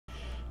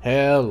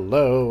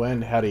Hello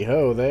and howdy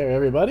ho there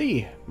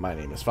everybody! My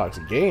name is Fox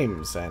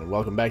Games and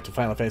welcome back to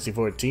Final Fantasy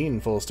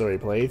XIV Full Story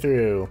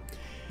Playthrough.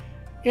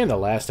 In the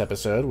last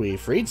episode we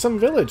freed some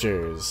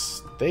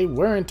villagers. They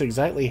weren't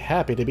exactly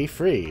happy to be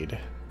freed,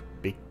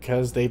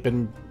 because they've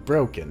been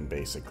broken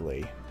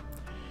basically.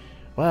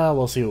 Well,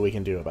 we'll see what we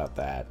can do about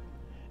that.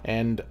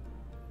 And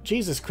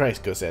Jesus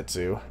Christ,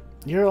 Gosetsu,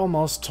 you're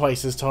almost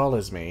twice as tall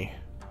as me.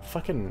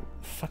 Fucking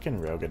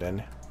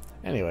Rogadin.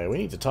 Anyway, we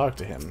need to talk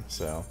to him,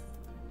 so...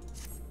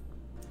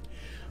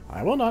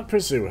 I will not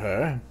pursue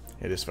her.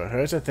 It is for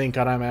her to think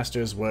on our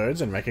master's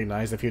words and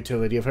recognize the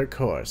futility of her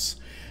course.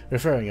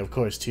 Referring, of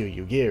course, to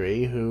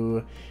Yugiri,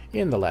 who,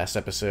 in the last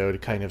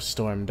episode, kind of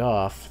stormed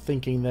off,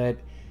 thinking that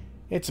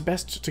it's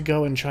best to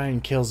go and try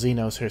and kill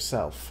Xenos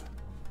herself.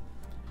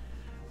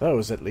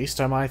 Those, at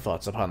least, are my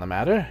thoughts upon the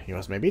matter.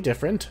 Yours may be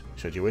different.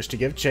 Should you wish to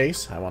give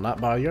chase, I will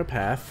not bar your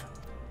path.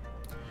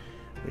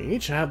 We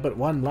each have but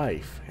one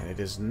life, and it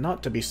is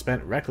not to be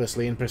spent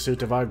recklessly in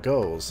pursuit of our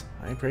goals.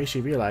 I pray she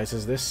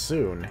realizes this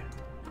soon.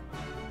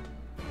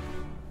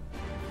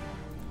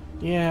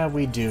 Yeah,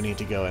 we do need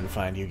to go and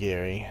find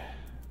Yugiri.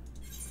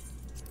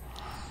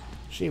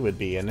 She would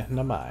be in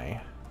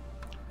Namai.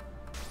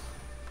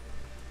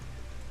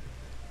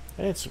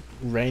 And it's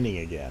raining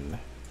again.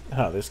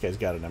 Oh, this guy's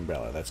got an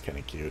umbrella. That's kind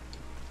of cute.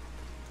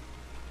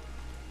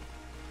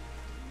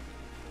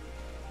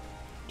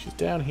 She's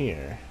down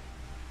here.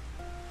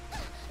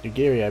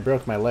 Yugiri, I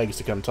broke my legs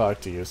to come talk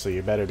to you, so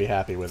you better be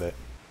happy with it.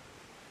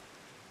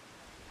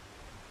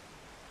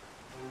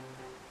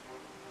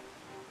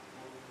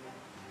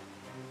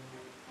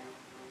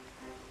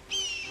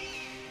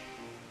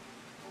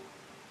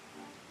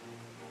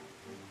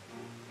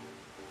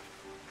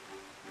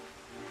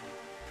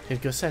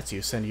 Did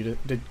Gosetsu send you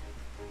to...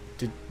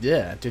 Did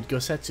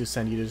Gosetsu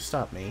send you to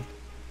stop me?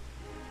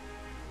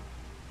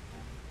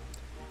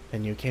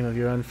 Then you came of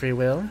your own free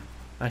will?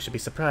 I should be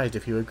surprised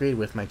if you agreed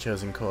with my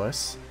chosen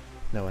course.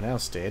 No one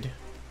else did.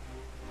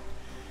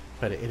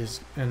 But it is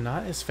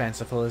not as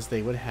fanciful as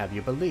they would have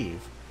you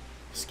believe.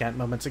 Scant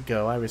moments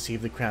ago, I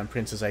received the Crown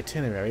Prince's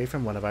itinerary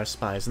from one of our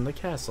spies in the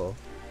castle.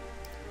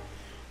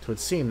 It would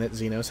seem that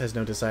Xenos has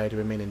no desire to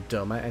remain in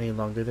Doma any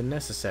longer than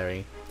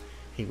necessary.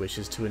 He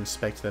wishes to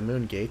inspect the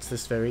moon gates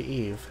this very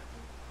eve.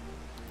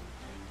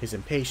 His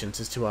impatience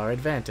is to our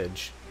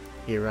advantage.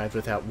 He arrived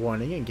without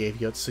warning and gave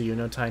Yotsuyu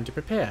no time to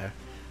prepare.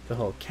 The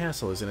whole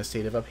castle is in a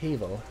state of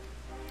upheaval.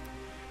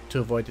 To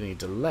avoid any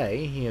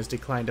delay, he has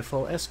declined a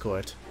full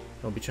escort,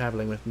 and will be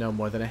traveling with no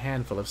more than a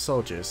handful of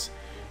soldiers.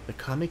 The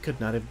kami could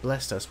not have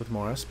blessed us with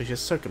more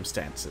auspicious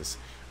circumstances.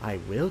 I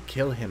will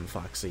kill him,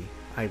 Foxy.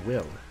 I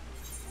will.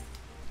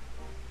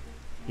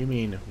 You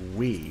mean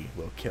we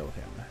will kill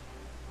him.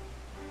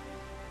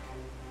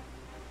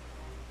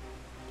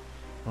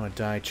 Or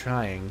die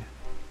trying.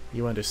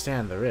 You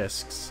understand the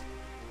risks.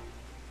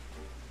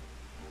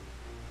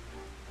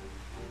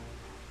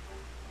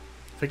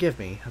 Forgive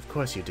me, of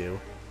course you do.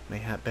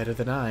 Mayhap better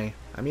than I.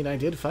 I mean, I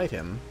did fight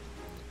him.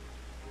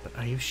 But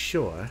are you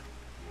sure?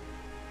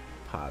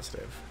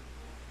 Positive.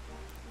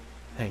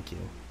 Thank you.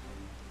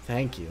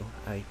 Thank you.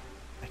 I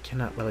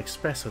cannot well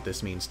express what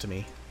this means to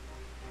me.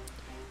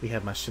 We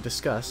have much to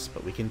discuss,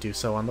 but we can do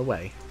so on the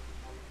way.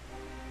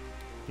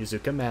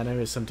 Yuzuka Manor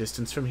is some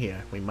distance from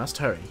here. We must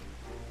hurry.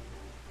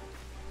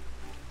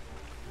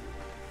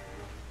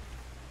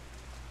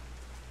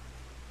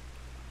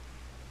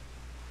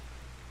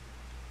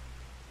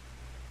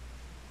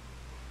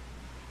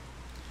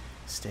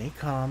 Stay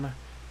calm.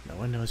 No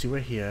one knows you were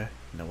here.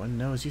 No one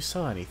knows you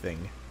saw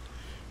anything.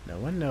 No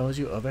one knows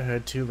you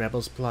overheard two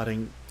rebels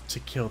plotting to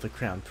kill the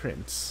Crown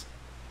Prince.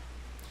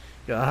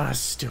 Ah,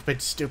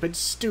 stupid, stupid,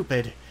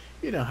 stupid!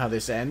 You know how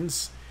this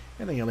ends.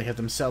 And they only have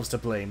themselves to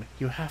blame.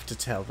 You have to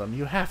tell them.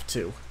 You have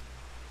to.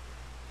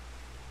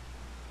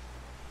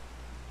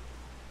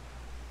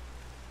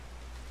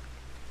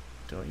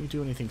 Don't you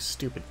do anything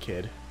stupid,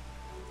 kid.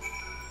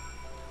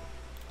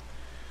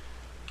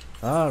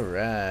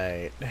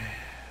 Alright.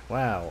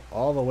 Wow,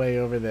 all the way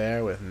over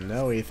there with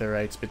no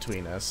aetherites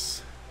between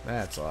us.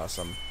 That's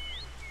awesome.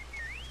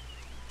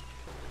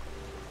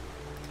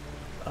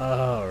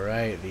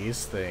 Alright,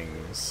 these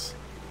things.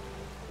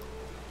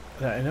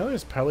 I know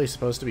it's probably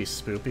supposed to be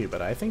spoopy,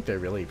 but I think they're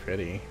really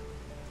pretty.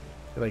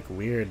 They're like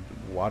weird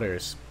water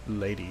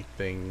lady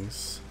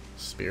things.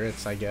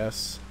 Spirits, I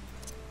guess.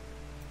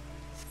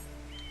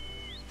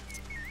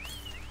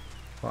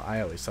 Well,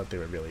 I always thought they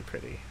were really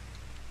pretty.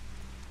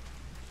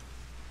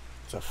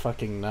 It's a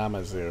fucking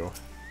Namazu.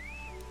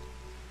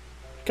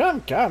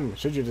 Come, come!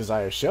 Should you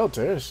desire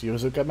shelter,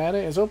 Yuzuka Manor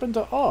is open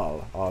to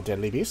all. All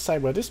deadly beasts I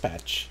will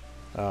dispatch.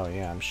 Oh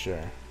yeah, I'm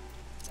sure.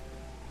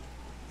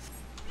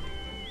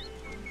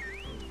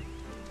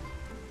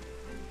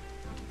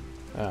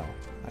 Oh,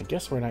 I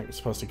guess we're not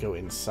supposed to go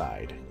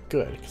inside.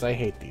 Good, because I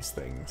hate these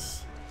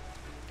things.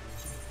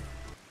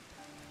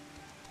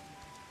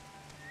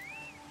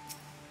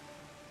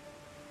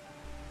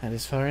 That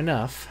is far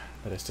enough.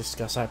 Let us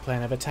discuss our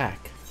plan of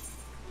attack.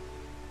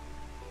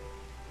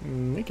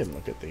 We can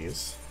look at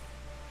these.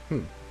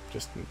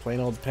 Just in plain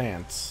old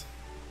pants.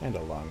 And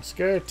a long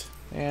skirt.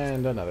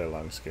 And another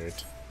long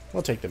skirt.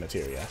 We'll take the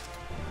materia.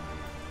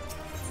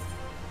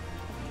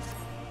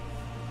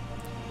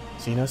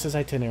 Xenos'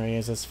 itinerary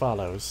is as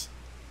follows.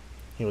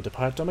 He will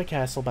depart Doma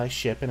Castle by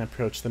ship and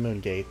approach the moon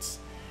gates.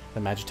 The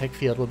Magitech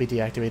field will be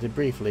deactivated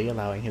briefly,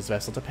 allowing his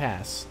vessel to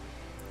pass.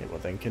 It will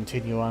then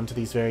continue on to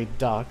these very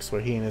docks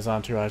where he and his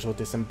entourage will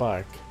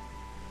disembark.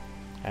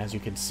 As you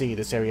can see,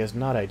 this area is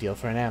not ideal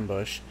for an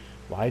ambush.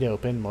 Wide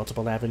open,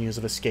 multiple avenues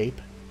of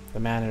escape. The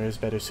manor is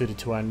better suited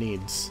to our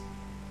needs.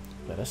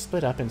 Let us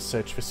split up and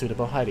search for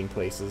suitable hiding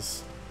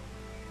places.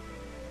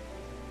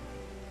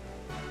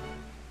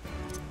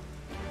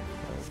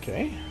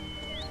 Okay.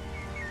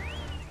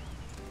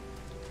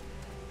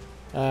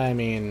 I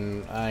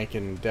mean, I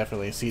can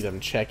definitely see them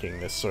checking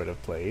this sort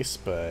of place,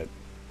 but,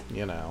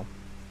 you know.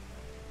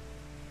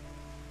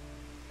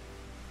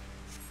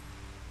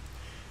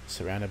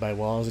 Surrounded by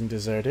walls and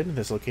deserted,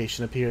 this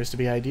location appears to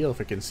be ideal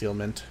for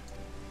concealment.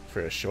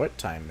 For a short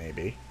time,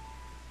 maybe.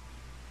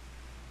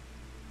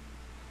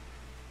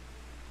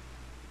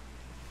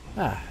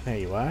 Ah, there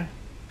you are.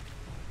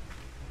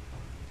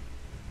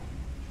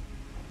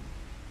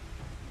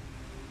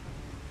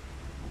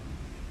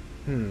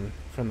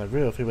 From the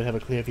roof we would have a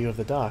clear view of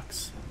the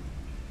docks.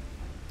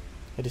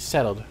 It is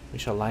settled. We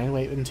shall lie in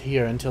wait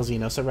here until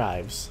Xenos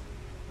arrives.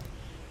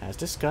 As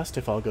discussed,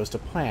 if all goes to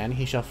plan,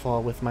 he shall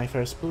fall with my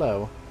first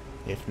blow.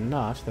 If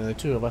not, then the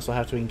two of us will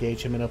have to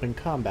engage him in open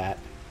combat.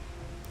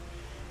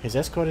 His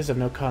escort is of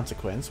no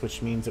consequence,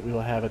 which means that we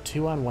will have a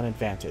 2-on-1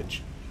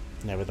 advantage.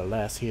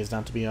 Nevertheless, he is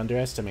not to be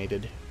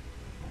underestimated.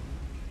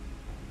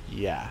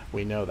 Yeah,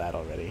 we know that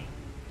already.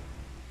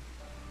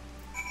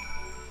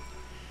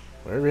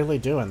 We're really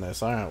doing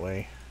this, aren't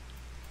we?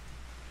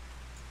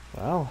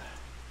 Well,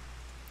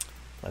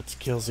 let's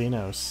kill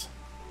Xenos.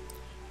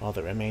 All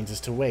that remains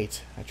is to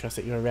wait. I trust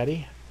that you are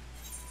ready?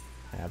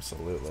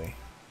 Absolutely.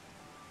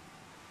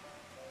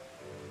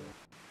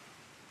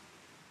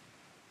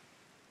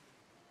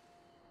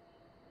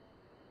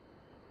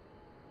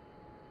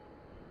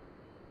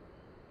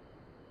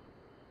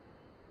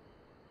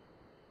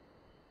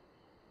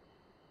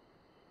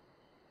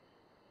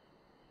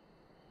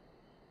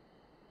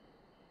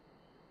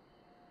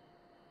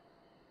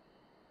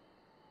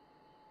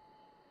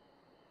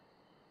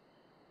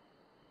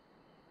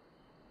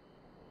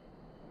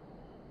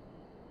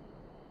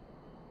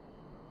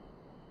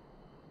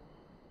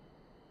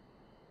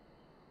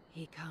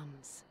 He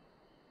comes.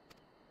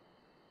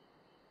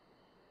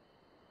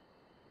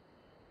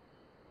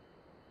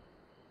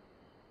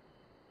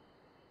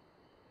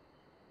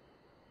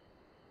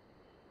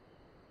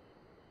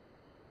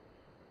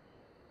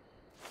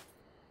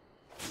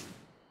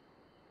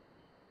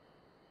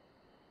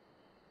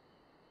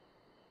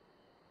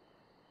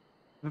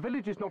 The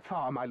village is not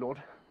far, my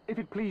lord. If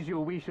it please you,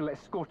 we shall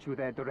escort you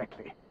there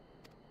directly.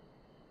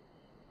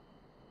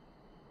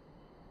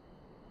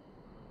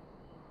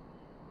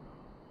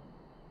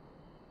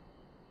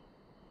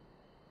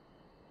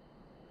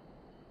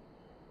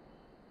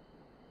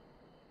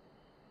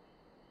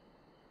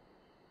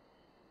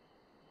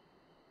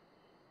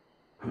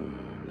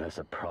 Less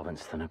a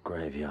province than a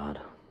graveyard.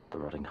 The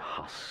rotting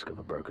husk of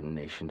a broken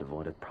nation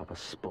devoid of proper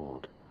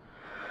sport.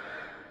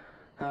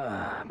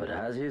 But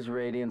as his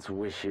radiance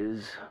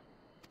wishes...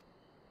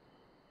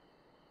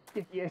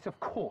 Yes, of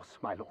course,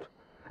 my lord.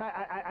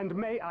 And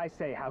may I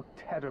say how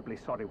terribly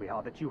sorry we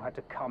are that you had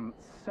to come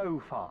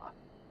so far.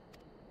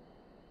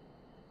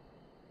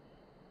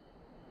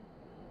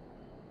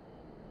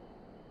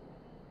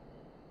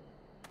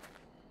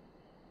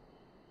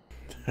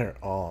 They're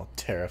all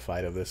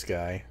terrified of this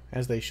guy,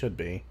 as they should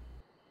be.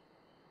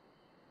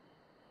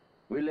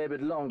 We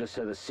labored long to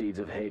sow the seeds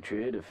of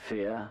hatred, of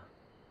fear,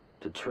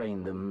 to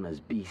train them as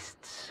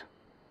beasts.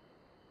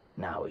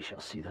 Now we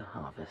shall see the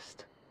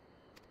harvest.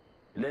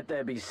 Let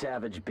there be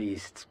savage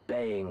beasts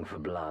baying for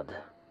blood,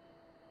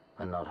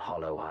 and not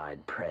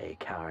hollow-eyed prey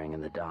cowering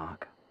in the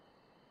dark.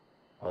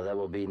 Or there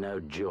will be no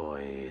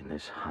joy in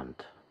this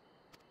hunt.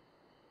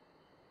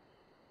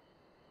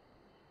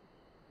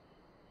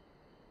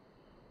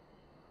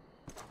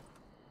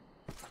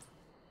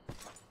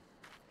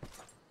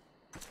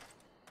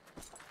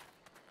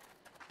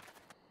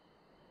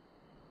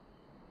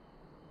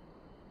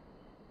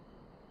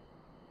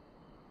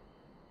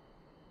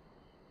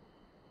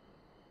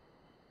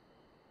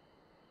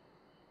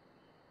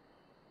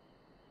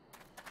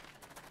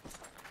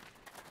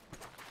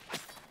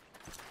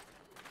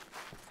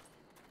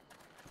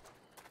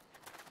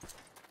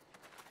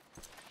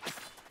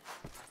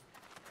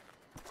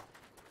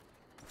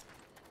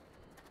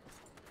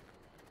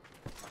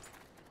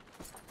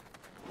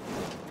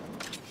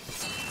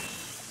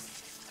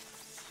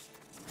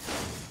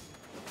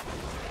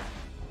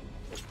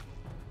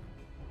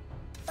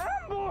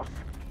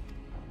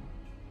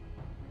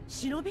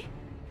 Shinobi?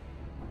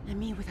 And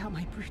me without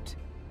my brute.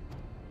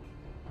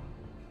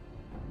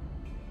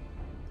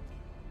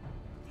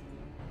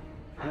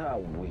 How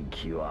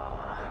weak you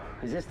are.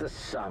 Is this the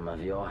sum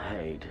of your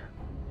hate?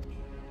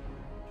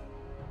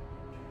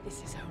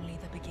 This is only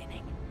the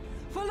beginning.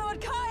 For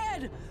Lord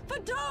Kayed! For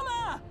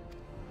Doma!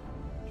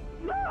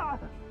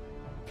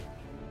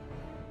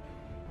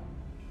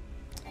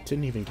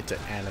 Didn't even get to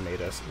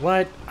animate us.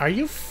 What? Are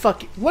you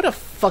fucking... What a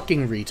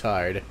fucking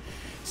retard.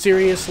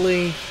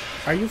 Seriously?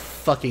 Are you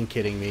fucking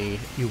kidding me?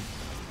 You...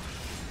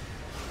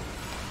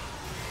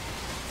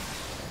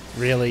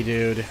 Really,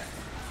 dude?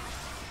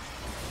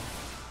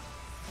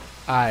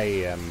 I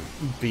am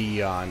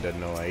beyond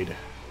annoyed.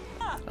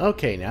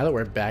 Okay, now that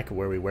we're back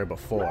where we were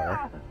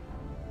before.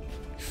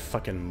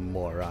 Fucking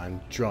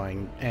moron.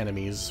 Drawing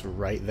enemies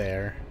right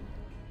there.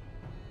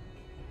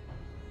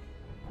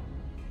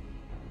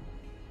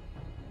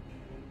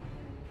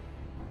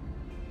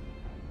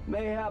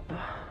 Mayhap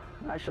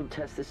I shall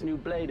test this new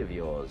blade of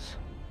yours.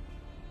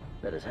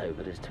 Let us hope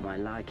it is to my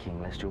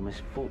liking, lest your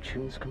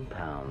misfortunes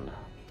compound.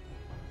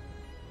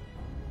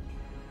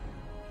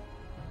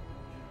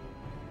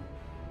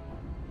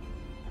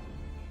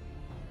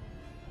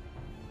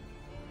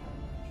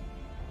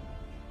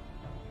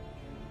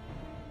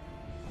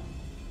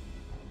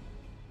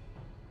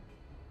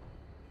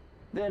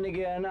 Then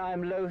again, I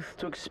am loath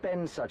to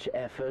expend such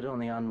effort on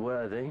the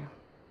unworthy.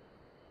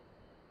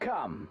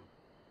 Come,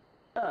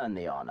 earn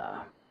the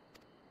honor.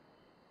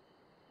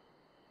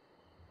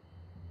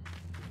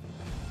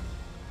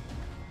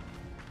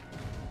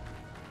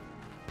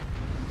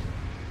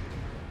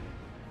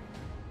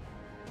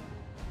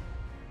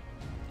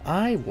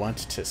 I want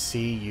to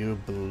see you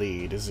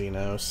bleed,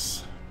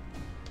 Xenos.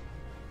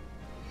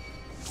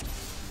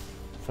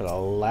 For the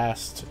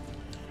last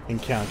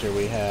encounter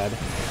we had.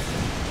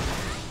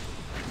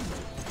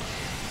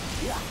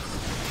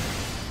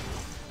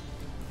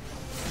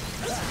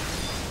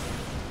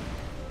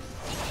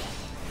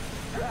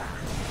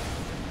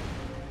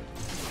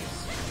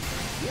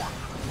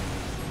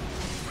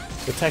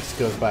 The text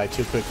goes by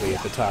too quickly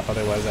at the top,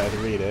 otherwise I'd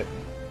read it.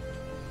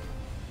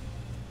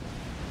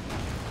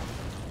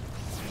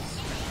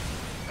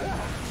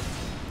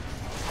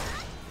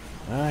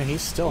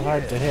 He's still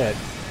hard to hit.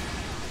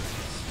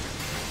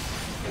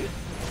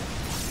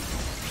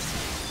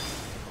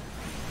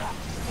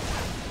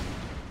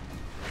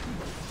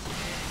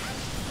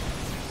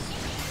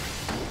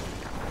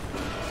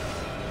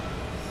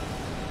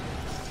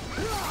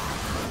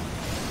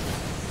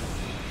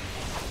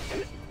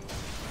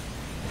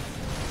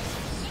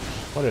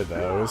 What are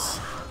those?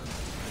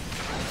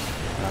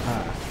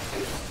 Uh-huh.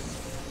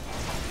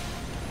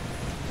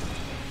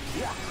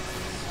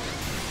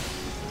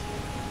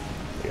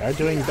 We are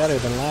doing better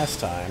than last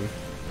time.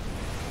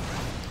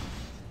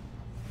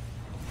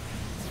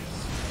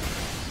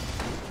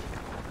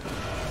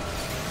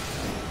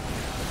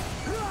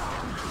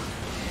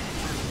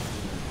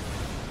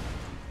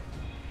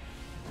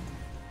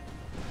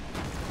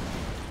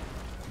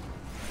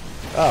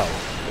 Oh,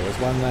 there was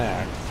one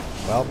there.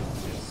 Well.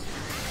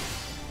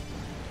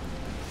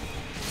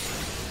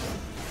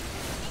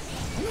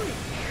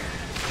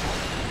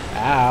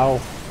 Ow.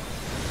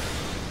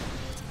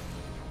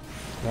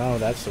 No,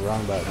 that's the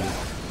wrong button.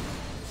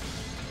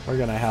 We're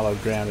gonna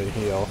hallowed ground and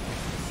heal.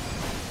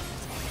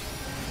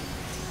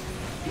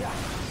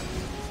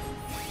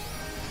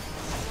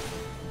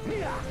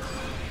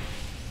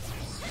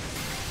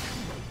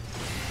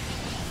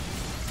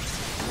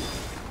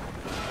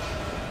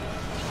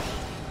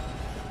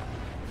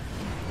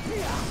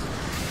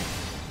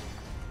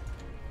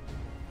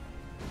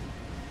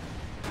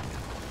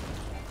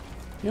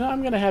 You know,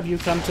 I'm gonna have you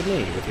come to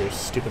me with your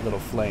stupid little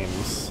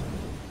flames.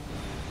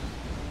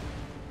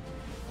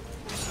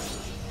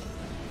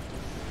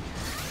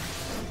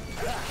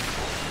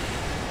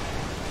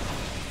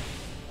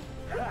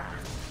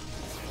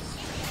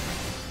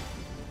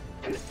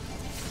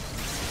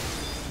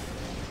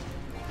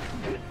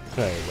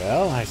 Very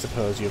well, I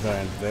suppose you've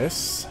earned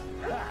this.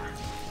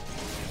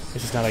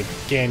 This is not a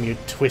game, you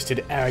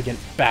twisted, arrogant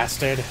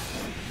bastard.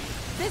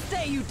 This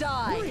day you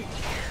die!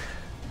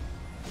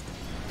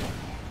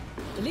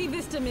 Leave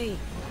this to me.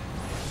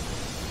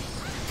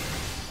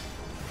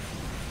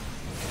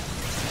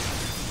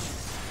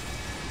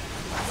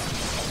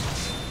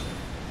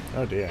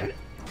 Oh dear.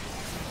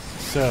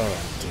 So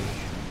empty.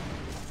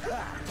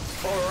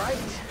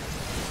 Alright.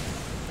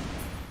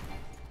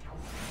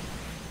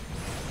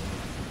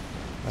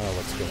 Oh,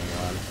 what's going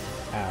on?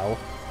 Ow.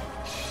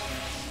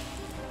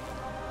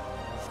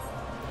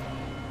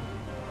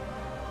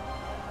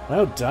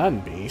 Well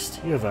done,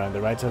 Beast. You have earned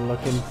the right to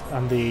look in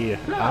on the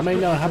Ame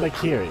no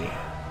Habakiri.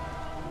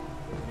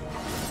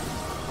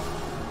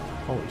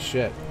 Holy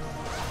shit.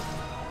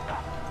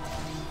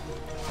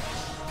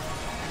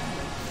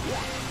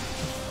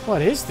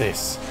 What is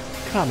this?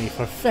 Kami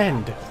for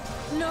Fend.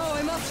 No,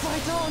 I must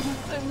fight on.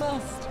 I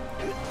must.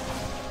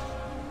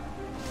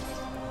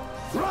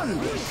 Run,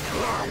 beast,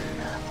 run!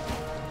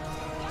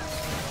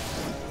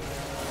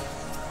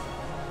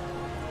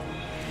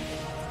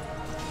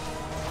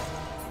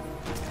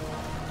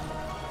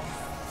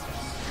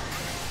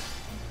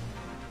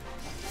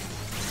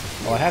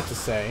 Well, I have to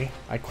say,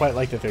 I quite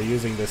like that they're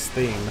using this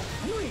theme.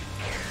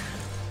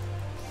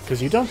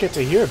 Because you don't get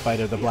to hear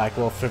Bite of the Black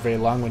Wolf for very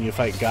long when you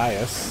fight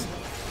Gaius.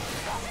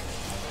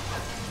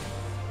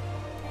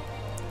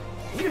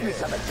 Give me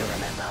something to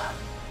remember.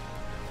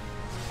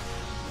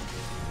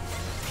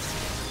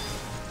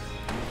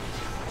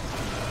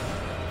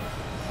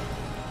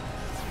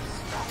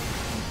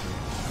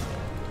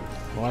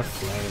 More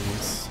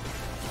flames.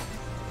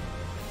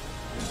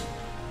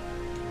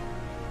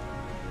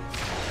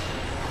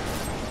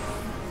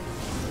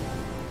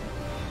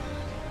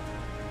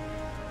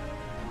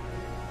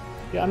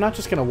 Yeah, I'm not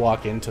just gonna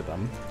walk into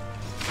them.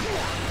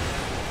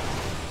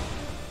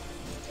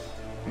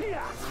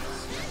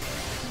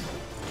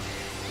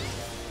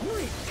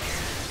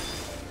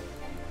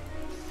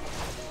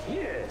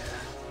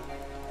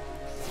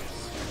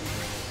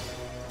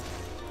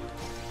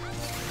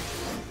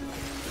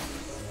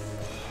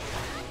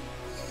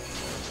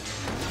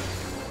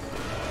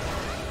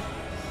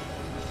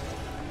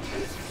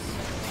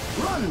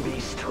 Run,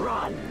 beast,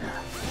 run!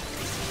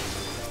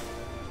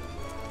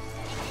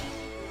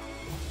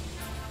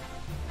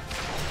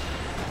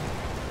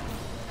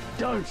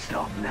 Don't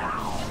stop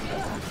now!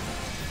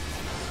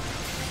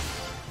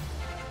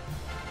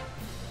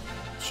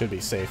 Should be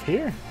safe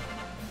here.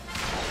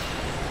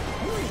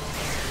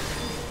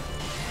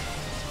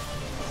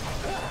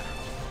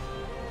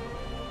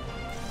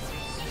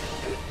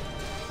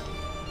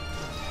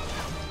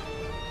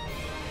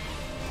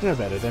 You're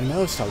better than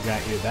most, I'll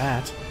grant you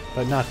that.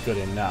 But not good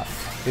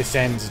enough. This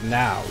ends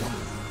now.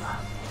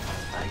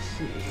 I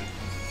see.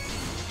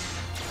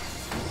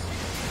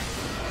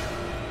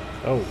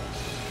 Oh.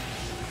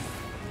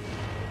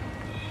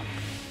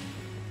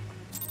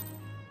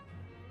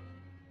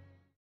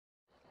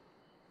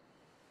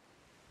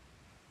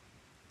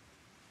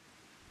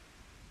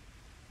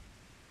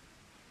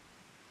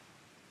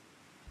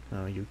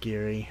 Oh, you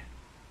Geary.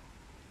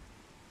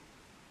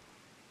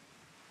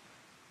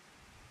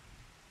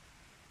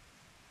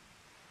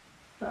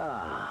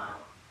 Ah,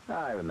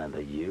 I remember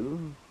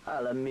you.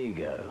 Al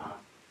Amigo,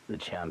 the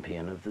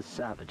champion of the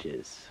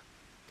savages.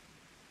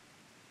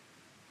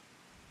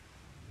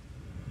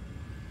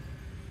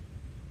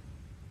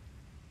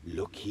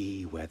 Look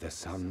ye where the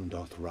sun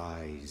doth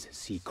rise,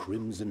 see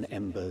crimson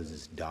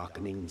embers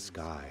darkening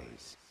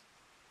skies.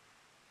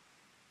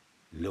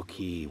 Look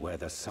ye where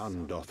the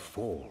sun doth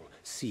fall,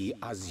 see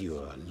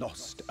azure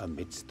lost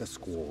amidst the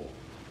squall.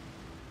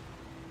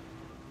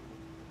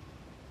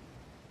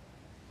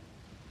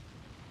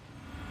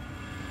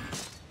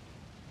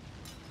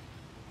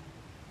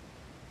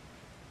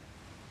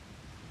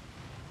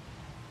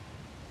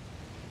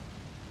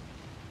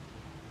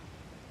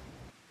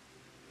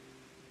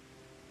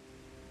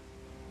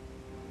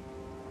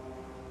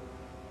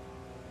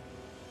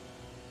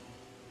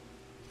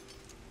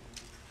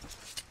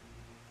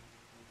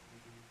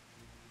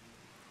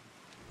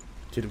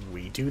 Did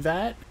we do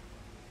that?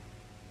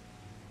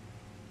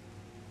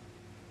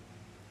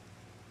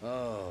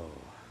 Oh,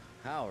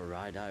 how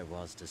right I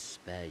was to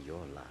spare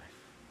your life.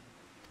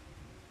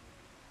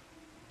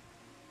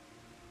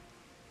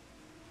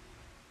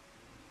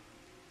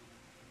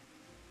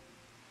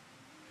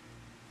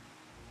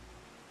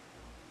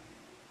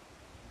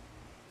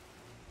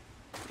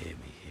 Hear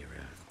me,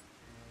 hero.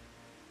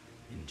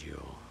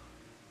 Endure.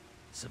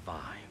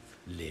 Survive.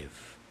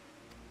 Live.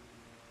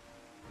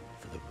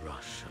 For the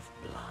rush of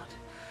blood,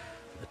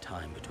 for the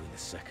time between the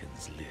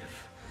seconds,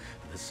 live.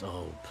 For the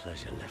sole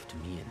pleasure left to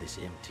me in this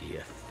empty,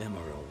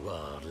 ephemeral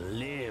world,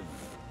 live!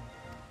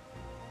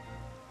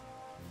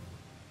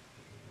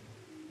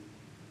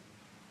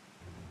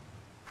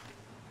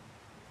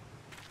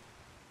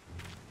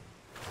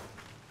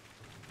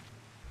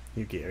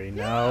 You Geary,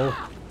 no.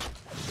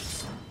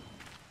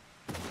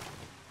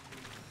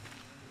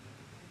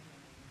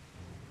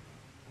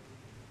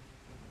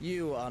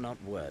 You are not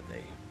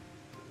worthy.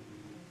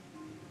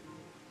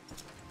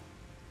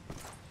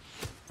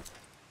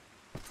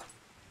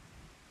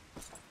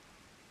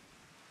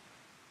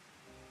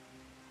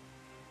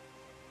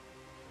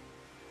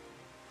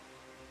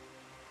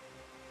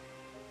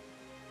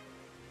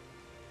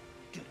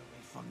 Get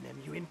away from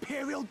them, you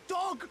imperial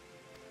dog!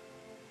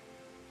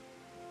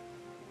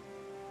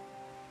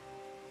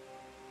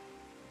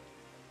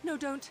 No,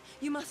 don't.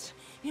 You must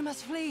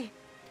flee.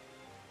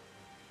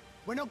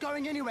 We're not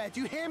going anywhere,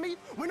 do you hear me?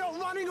 We're not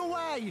running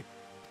away!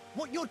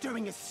 What you're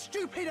doing is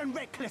stupid and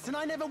reckless, and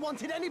I never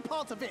wanted any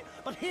part of it,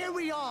 but here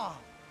we are!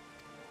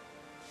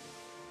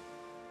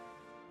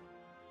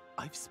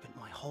 I've spent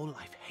my whole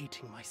life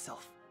hating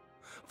myself.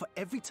 For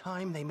every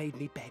time they made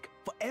me beg,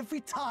 for every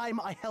time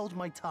I held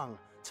my tongue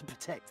to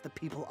protect the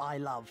people I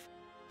love.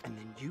 And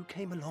then you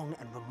came along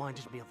and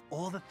reminded me of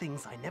all the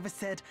things I never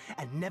said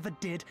and never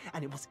did,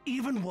 and it was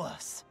even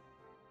worse.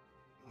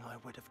 I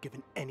would have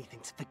given anything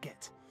to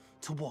forget,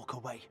 to walk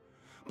away,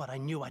 but I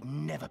knew I'd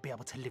never be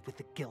able to live with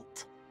the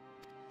guilt.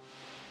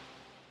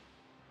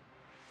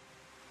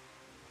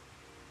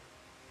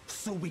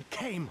 So we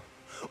came,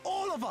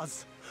 all of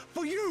us,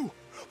 for you,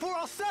 for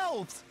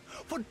ourselves,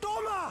 for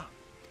Doma!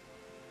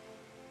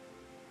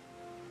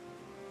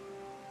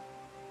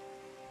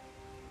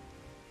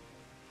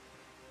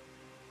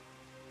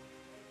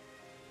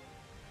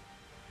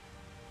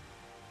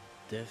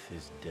 Death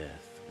is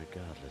death,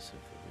 regardless of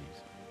the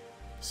reason.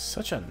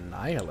 Such a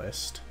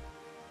nihilist.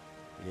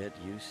 Yet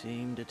you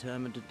seem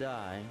determined to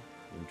die,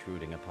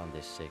 intruding upon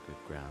this sacred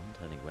ground,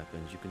 turning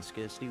weapons you can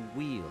scarcely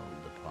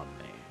wield upon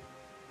me.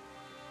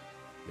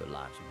 Your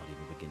lives will not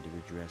even begin to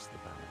redress the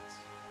balance.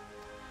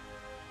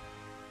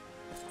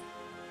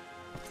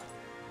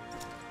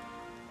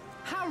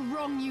 How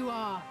wrong you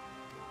are!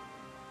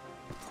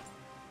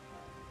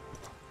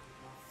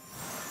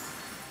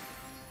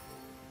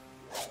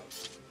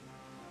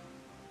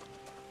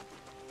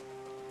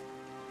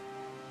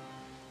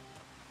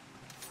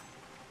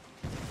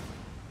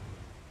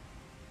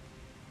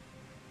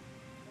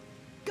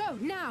 Go,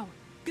 now!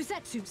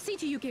 Gusetsu, see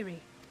to Yugiri.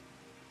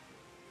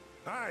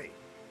 Hi!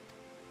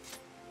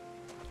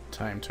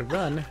 Time to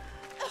run.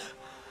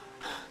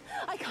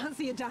 I can't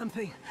see a damn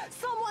thing.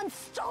 Someone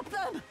stop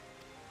them!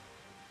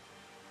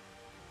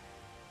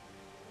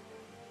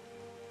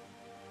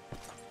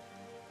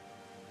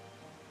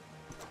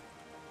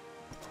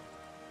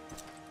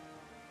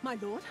 My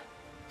lord?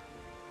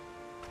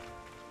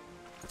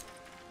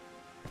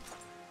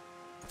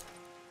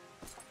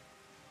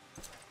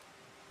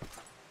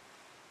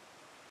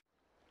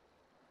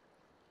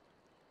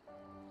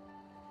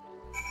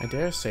 I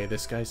dare say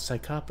this guy's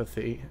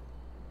psychopathy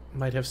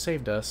might have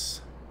saved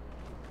us.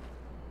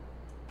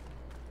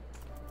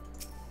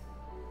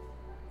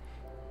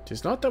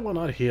 Tis not that we're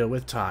not here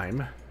with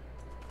time.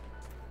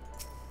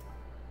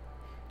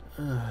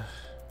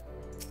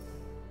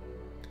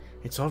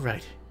 It's all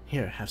right.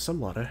 Here, have some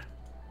water.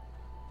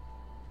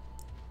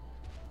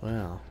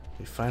 Well,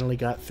 we finally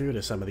got through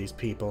to some of these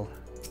people.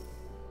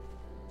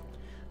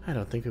 I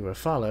don't think we were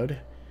followed.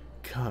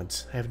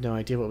 Gods, I have no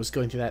idea what was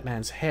going through that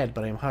man's head,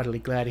 but I am heartily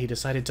glad he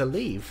decided to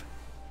leave.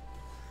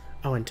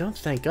 Oh, and don't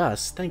thank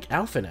us, thank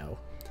Alphino.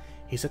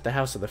 He's at the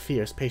House of the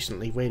Fierce,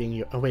 patiently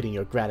awaiting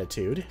your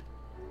gratitude.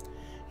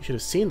 You should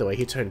have seen the way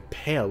he turned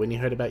pale when he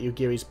heard about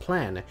Yugiri's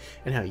plan,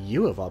 and how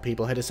you, of all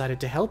people, had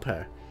decided to help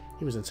her.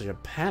 He was in such a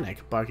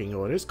panic, barking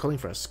orders, calling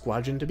for a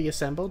squadron to be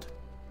assembled.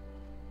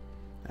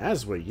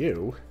 As were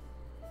you.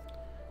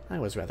 I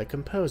was rather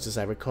composed, as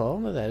I recall,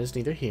 but that is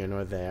neither here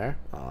nor there.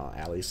 Aw,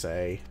 Alice.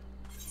 I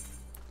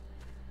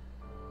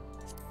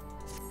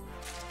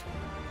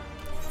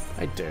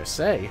dare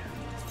say.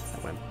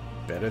 That went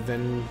better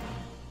than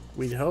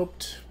we'd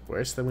hoped,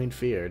 worse than we'd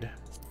feared.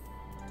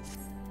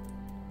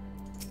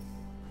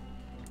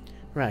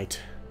 Right.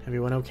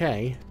 Everyone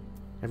okay?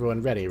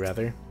 Everyone ready,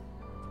 rather.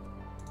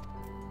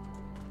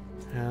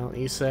 Well,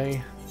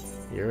 Issei,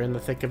 you're in the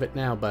thick of it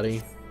now,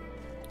 buddy.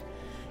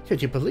 Can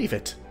you believe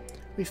it?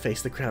 We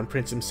faced the Crown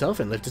Prince himself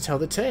and lived to tell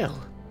the tale.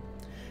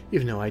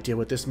 You've no idea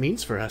what this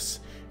means for us.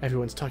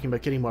 Everyone's talking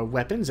about getting more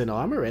weapons and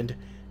armor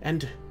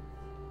and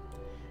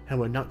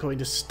we're not going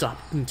to stop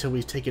until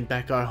we've taken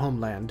back our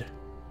homeland.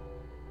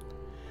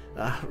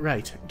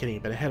 Right. Getting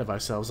a bit ahead of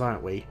ourselves,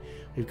 aren't we?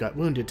 We've got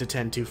wounded to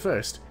tend to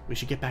first. We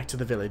should get back to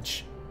the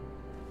village.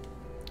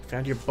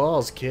 Found your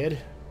balls, kid.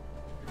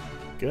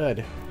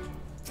 Good.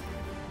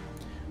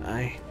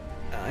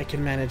 I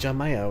can manage on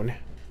my own.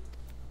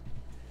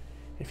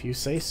 If you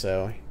say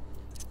so. I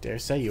dare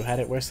say you had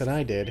it worse than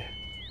I did.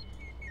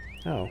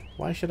 Oh,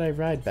 why should I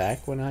ride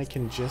back when I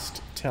can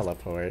just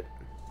teleport?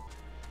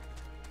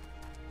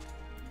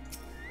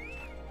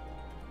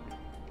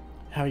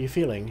 How are you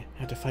feeling?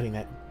 After fighting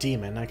that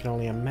demon, I can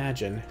only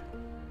imagine.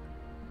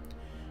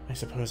 I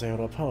suppose I ought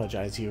to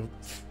apologize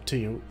to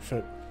you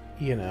for,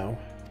 you know.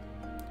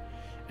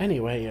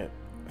 Anyway,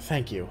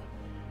 thank you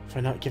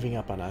for not giving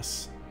up on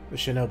us. The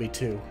shinobi,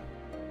 too.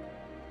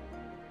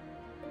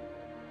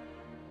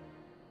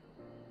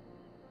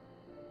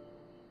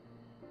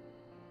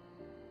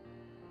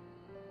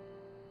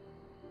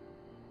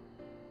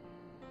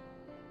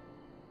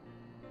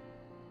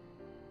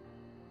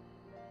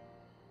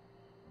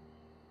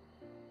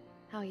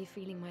 How are you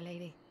feeling, my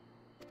lady?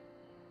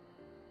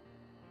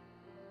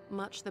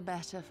 Much the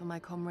better for my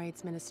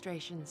comrades'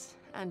 ministrations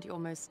and your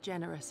most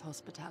generous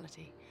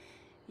hospitality.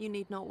 You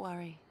need not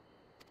worry.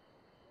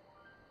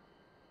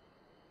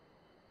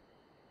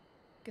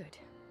 Good.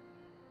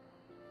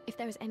 If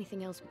there is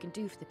anything else we can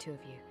do for the two of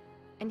you,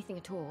 anything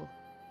at all,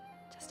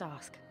 just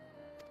ask.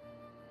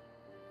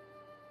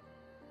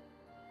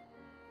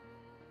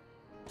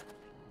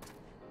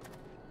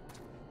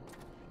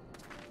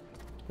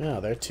 Oh,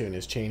 their tune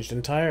has changed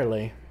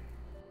entirely.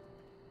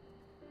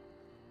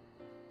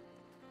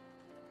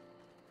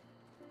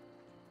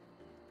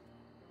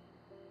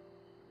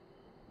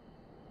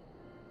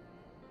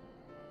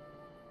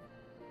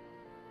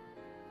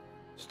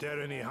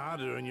 Stare any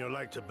harder and you're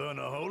like to burn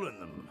a hole in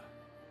them.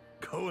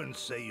 Go and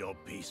say your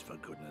piece, for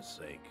goodness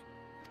sake.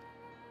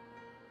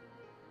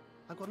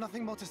 I've got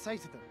nothing more to say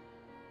to them.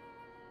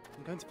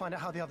 I'm going to find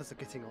out how the others are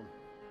getting on.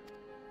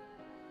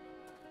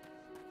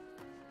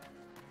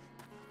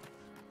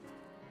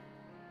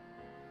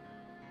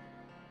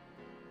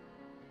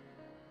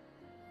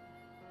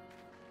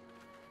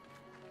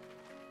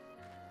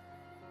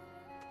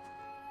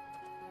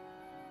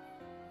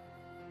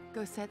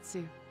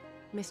 Gosetsu,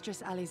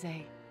 Mistress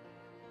Alize,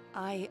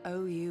 I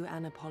owe you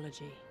an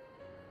apology.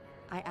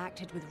 I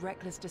acted with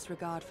reckless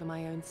disregard for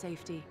my own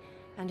safety,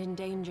 and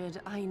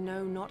endangered I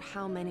know not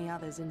how many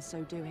others in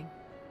so doing.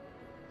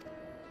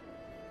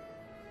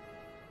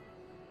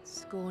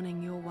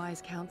 Scorning your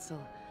wise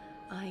counsel,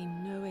 I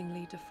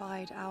knowingly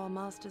defied our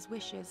master's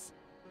wishes,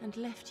 and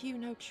left you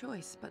no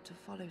choice but to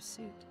follow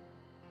suit.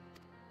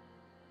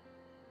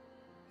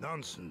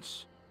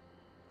 Nonsense.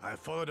 I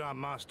followed our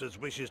master's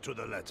wishes to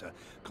the letter.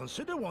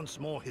 Consider once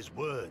more his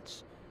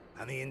words,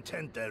 and the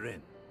intent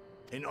therein.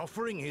 In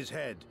offering his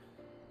head,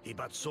 he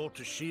but sought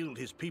to shield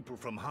his people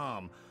from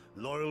harm,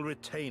 loyal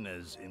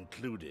retainers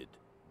included.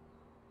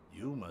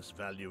 You must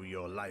value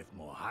your life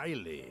more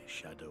highly,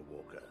 Shadow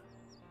Walker.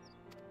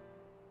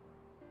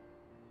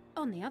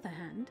 On the other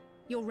hand,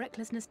 your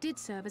recklessness did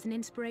serve as an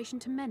inspiration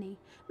to many.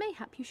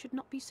 Mayhap you should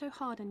not be so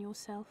hard on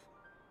yourself.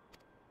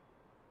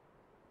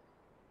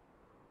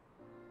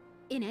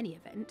 In any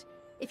event,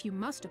 if you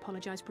must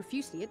apologize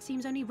profusely, it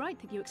seems only right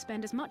that you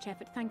expend as much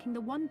effort thanking the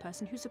one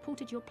person who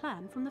supported your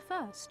plan from the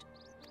first.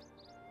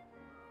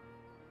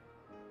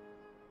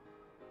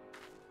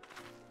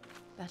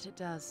 That it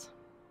does.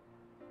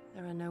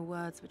 There are no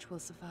words which will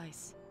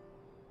suffice.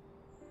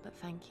 But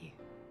thank you.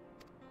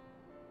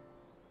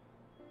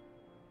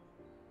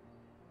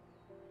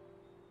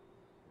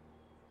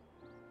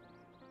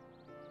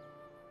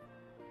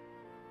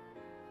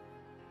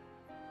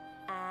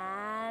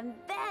 And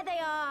there they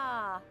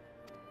are!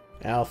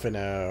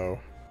 Alphino.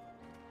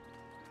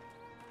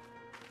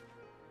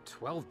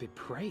 12 be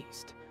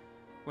praised.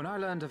 When I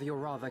learned of your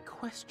rather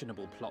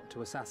questionable plot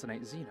to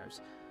assassinate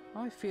Xenos,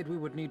 I feared we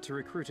would need to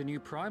recruit a new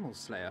Primal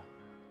Slayer.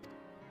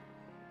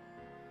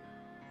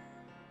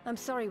 I'm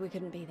sorry we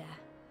couldn't be there.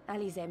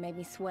 Alize made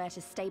me swear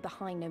to stay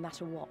behind no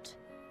matter what.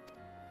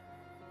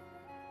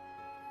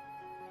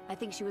 I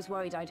think she was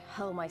worried I'd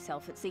hurl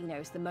myself at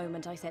Xenos the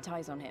moment I set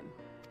eyes on him.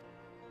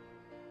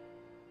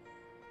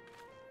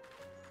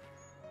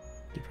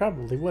 You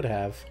probably would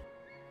have.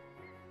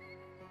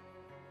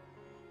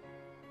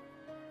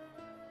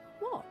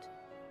 What?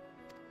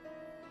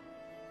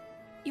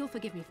 You'll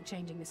forgive me for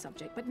changing the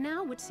subject, but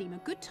now would seem a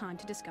good time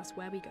to discuss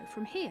where we go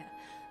from here.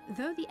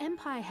 Though the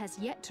Empire has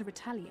yet to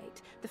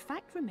retaliate, the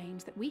fact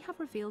remains that we have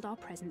revealed our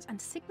presence and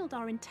signaled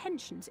our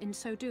intentions in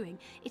so doing.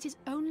 It is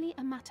only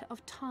a matter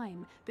of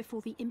time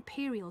before the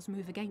Imperials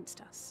move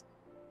against us.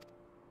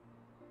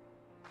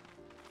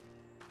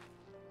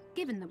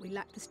 Given that we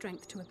lack the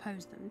strength to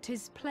oppose them,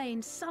 'tis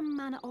plain some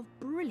manner of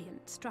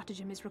brilliant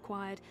stratagem is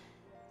required.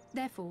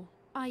 Therefore,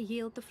 I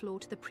yield the floor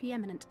to the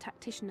preeminent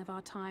tactician of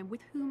our time,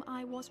 with whom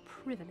I was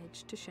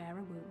privileged to share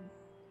a room.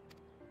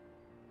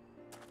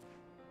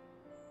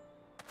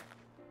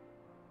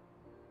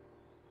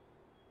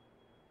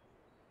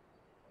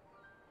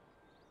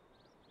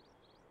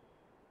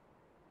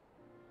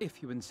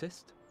 If you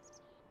insist.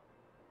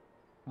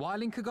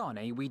 While in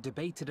Kagane, we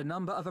debated a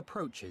number of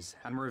approaches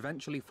and were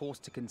eventually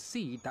forced to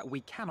concede that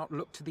we cannot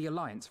look to the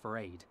Alliance for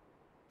aid.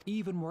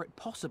 Even were it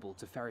possible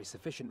to ferry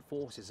sufficient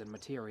forces and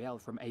materiel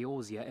from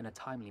Eorzea in a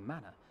timely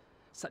manner,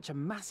 such a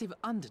massive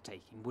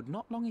undertaking would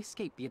not long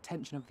escape the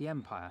attention of the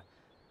Empire.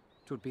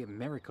 It would be a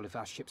miracle if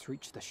our ships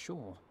reached the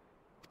shore.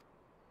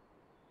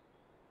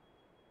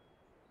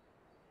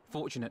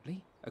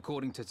 Fortunately,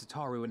 according to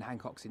Tataru and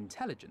Hancock's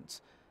intelligence,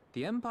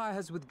 the Empire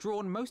has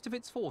withdrawn most of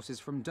its forces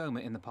from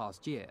Doma in the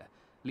past year,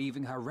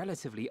 leaving her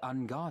relatively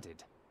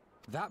unguarded.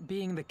 That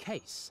being the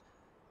case,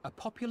 a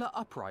popular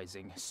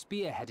uprising,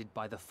 spearheaded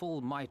by the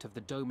full might of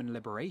the Doman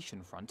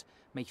Liberation Front,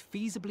 may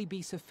feasibly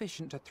be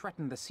sufficient to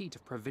threaten the seat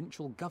of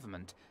provincial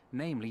government,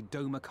 namely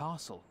Doma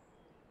Castle.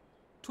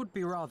 'Twould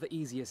be rather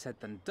easier said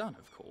than done,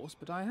 of course,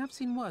 but I have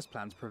seen worse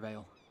plans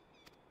prevail.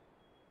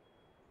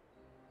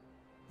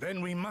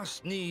 Then we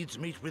must needs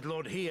meet with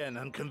Lord Hien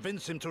and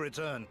convince him to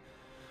return,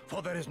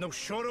 for there is no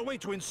surer way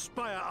to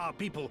inspire our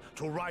people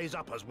to rise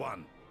up as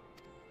one.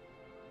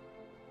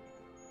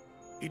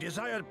 He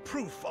desired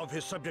proof of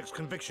his subjects'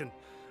 conviction,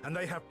 and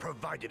they have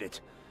provided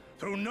it,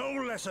 through no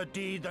less a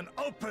deed than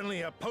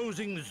openly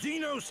opposing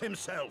Xenos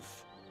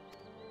himself.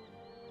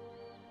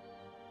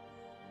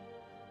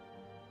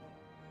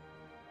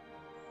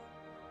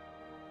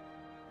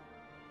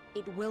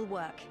 It will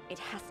work. It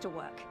has to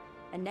work.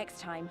 And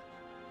next time,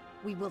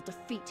 we will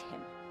defeat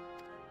him.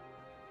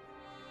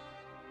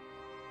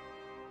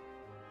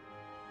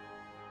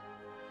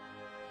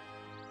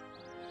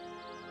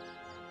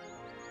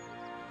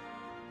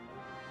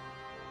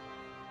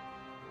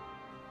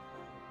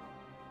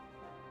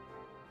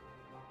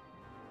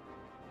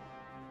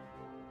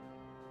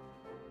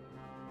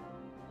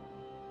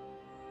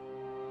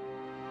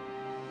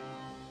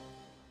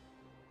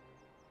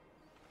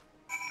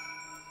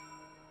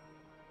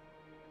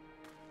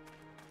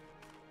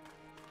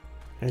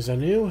 There's a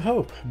new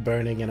hope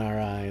burning in our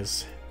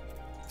eyes.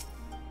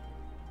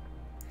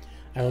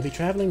 I will be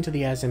traveling to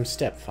the Azim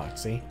Steppe,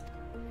 Foxy.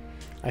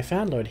 I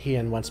found Lord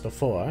Hien once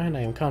before, and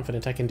I am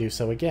confident I can do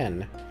so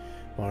again.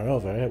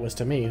 Moreover, it was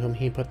to me whom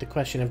he put the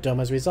question of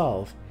Doma's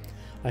resolve.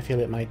 I feel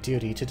it my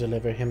duty to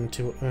deliver him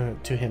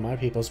to him our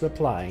people's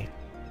reply.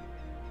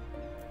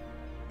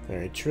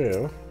 Very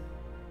true.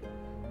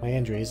 My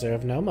injuries are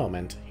of no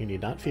moment. You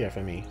need not fear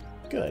for me.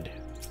 Good.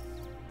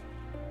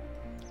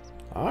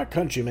 Our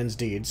countrymen's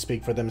deeds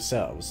speak for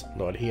themselves.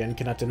 Lord Hien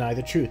cannot deny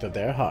the truth of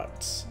their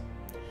hearts.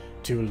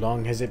 Too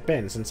long has it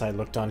been since I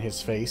looked on his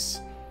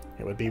face,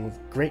 It would be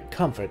with great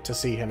comfort to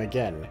see him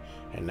again,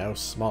 and no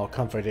small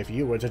comfort if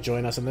you were to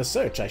join us in the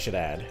search, I should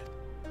add.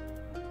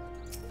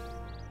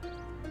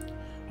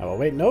 I will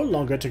wait no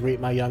longer to greet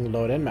my young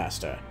lord and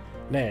master.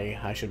 Nay,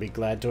 I should be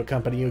glad to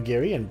accompany you,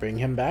 Giri, and bring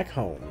him back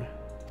home.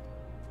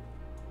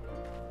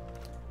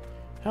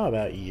 How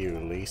about you,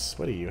 Lise?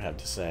 What do you have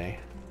to say?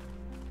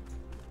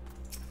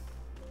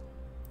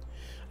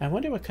 I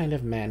wonder what kind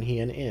of man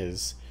Hian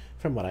is.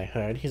 From what I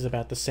heard, he's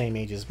about the same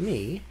age as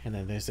me, and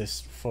then there's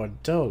this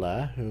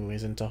Fordola, who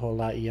isn't a whole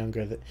lot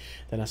younger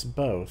than us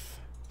both.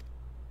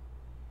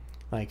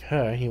 Like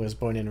her, he was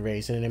born and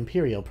raised in an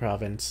imperial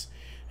province.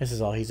 This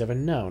is all he's ever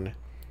known.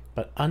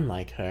 But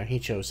unlike her, he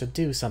chose to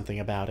do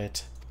something about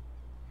it.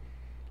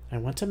 I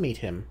want to meet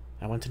him.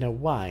 I want to know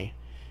why.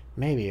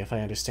 Maybe if I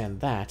understand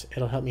that,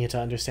 it'll help me to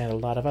understand a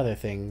lot of other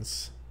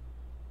things.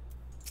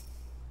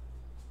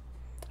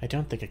 I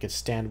don't think I could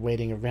stand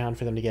waiting around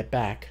for them to get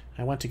back.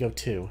 I want to go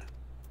too.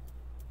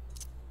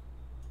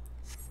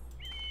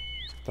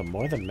 The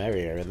more the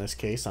merrier in this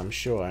case, I'm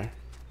sure.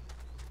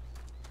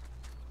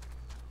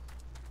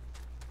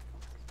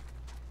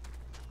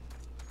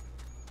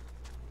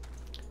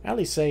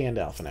 Alice and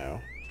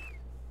Alphino.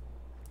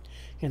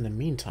 In the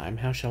meantime,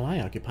 how shall I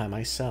occupy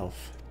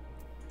myself?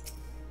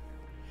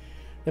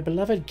 The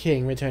beloved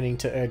king returning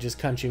to urge his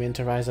countrymen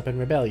to rise up in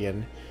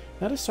rebellion.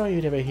 Not a story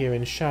you'd ever hear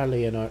in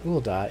Sharlayan or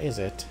Ul'dah, is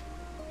it?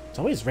 It's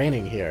always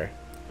raining here.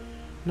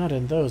 Not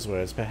in those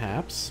words,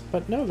 perhaps,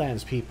 but no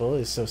land's people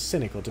is so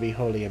cynical to be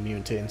wholly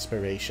immune to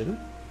inspiration.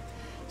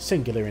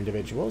 Singular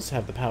individuals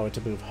have the power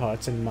to move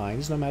hearts and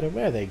minds no matter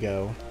where they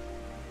go.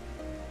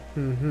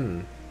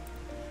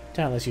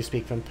 Doubtless you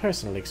speak from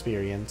personal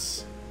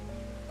experience.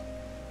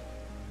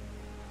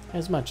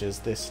 As much as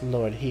this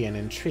Lord Hian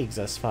intrigues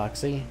us,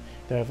 Foxy,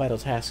 there are vital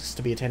tasks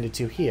to be attended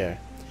to here.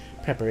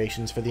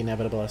 Preparations for the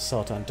inevitable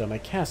assault on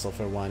Doma Castle,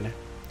 for one.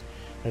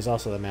 There's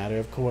also the matter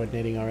of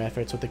coordinating our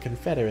efforts with the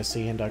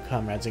Confederacy and our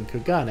comrades in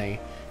Kugane,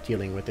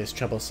 dealing with this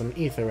troublesome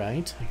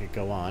Aetheryte. I could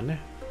go on,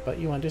 but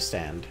you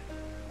understand.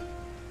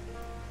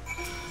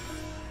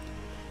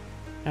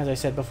 As I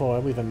said before,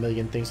 we've a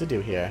million things to do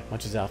here.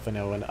 Much as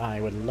Alphino and I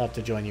would love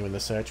to join you in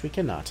the search, we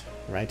cannot.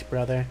 Right,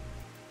 brother?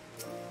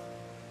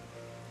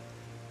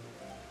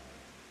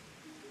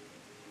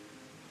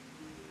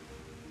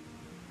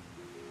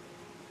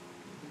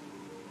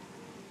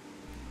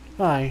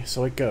 Aye,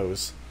 so it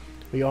goes.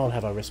 We all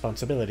have our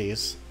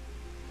responsibilities.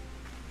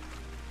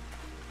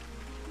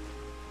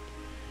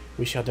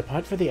 We shall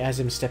depart for the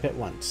Azim Steppe at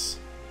once.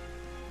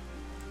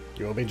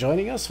 You will be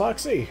joining us,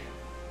 Foxy?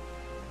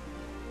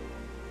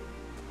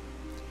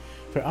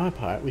 For our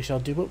part, we shall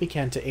do what we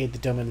can to aid the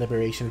Doma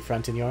Liberation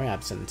Front in your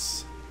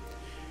absence.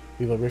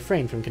 We will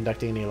refrain from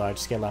conducting any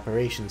large-scale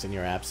operations in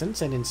your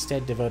absence, and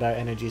instead devote our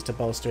energies to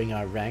bolstering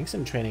our ranks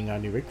and training our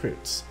new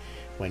recruits.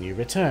 When you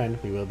return,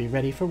 we will be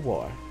ready for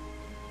war.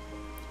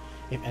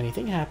 If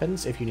anything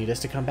happens, if you need us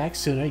to come back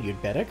sooner,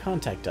 you'd better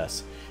contact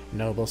us.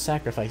 Noble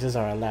sacrifices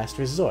are our last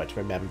resort,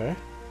 remember?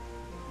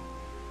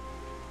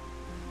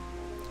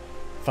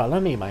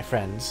 Follow me, my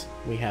friends.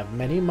 We have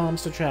many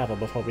moms to travel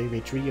before we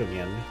reach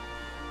Reunion.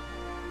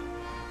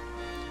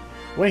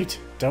 Wait!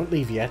 Don't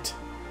leave yet.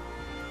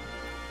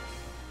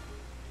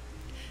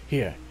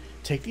 Here,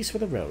 take these for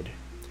the road.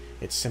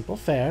 It's simple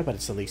fare, but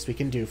it's the least we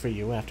can do for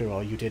you after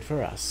all you did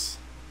for us.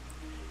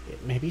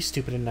 It may be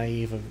stupid and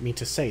naive of me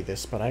to say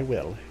this, but I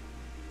will.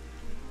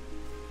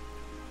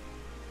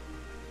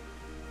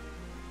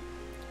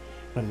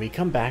 When we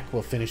come back,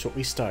 we'll finish what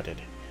we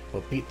started.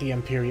 We'll beat the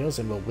Imperials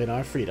and we'll win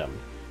our freedom.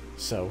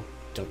 So,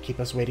 don't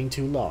keep us waiting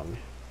too long.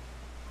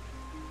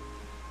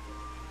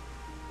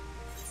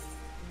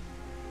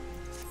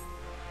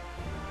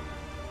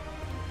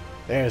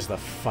 There's the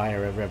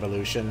fire of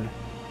revolution.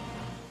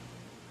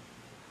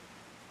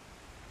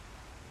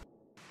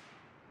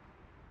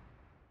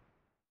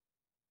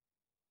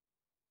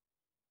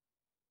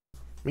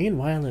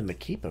 Meanwhile, in the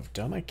keep of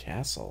Doma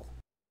Castle.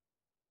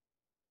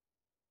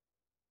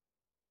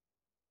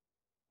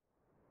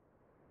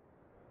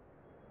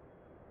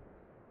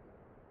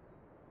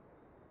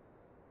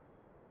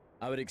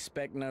 I would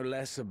expect no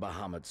less of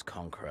Bahamut's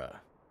conqueror.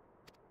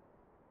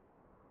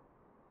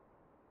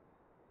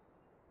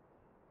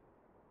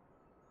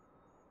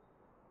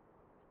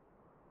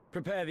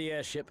 Prepare the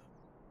airship.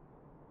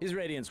 His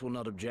Radiance will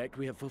not object.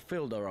 We have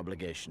fulfilled our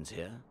obligations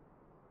here.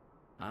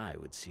 I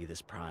would see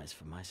this prize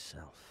for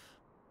myself.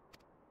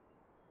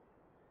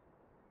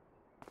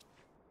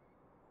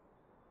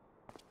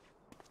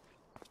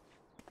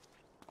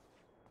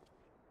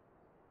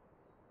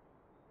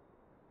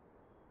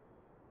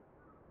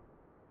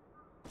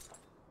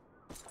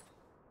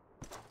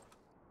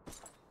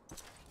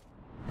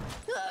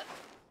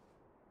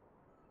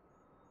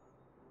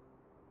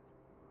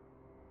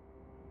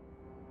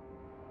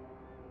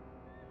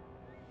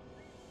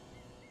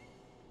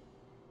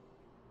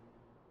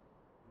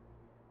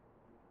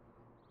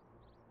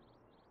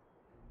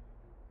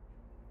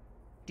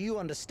 Do you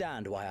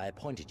understand why I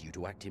appointed you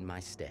to act in my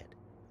stead?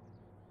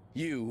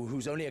 You,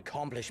 whose only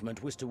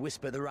accomplishment was to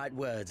whisper the right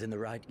words in the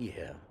right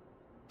ear.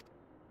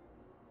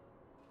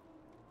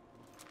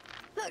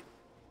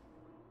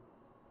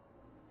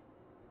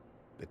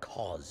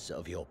 because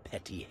of your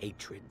petty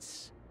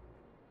hatreds.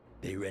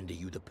 They render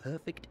you the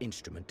perfect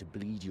instrument to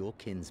bleed your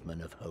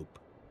kinsman of hope,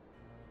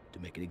 to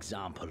make an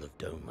example of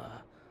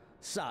Doma,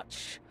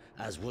 such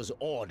as was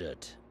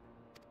ordered.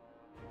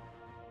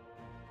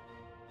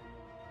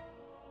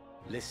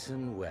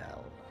 Listen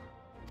well.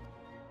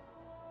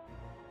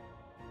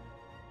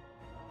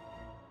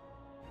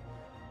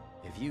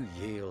 If you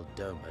yield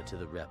Doma to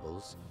the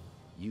rebels,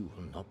 you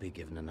will not be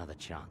given another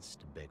chance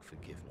to beg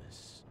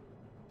forgiveness.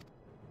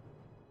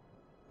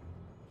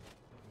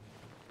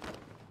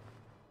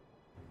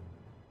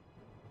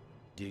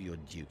 Do your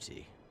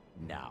duty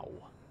now,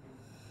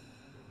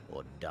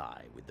 or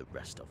die with the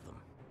rest of them.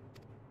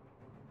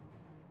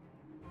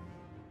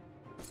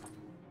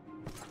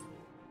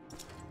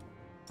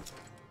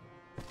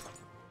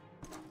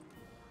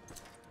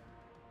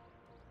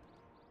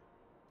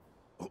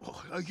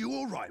 Are you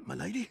all right, my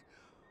lady?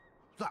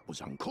 That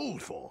was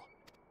uncalled for.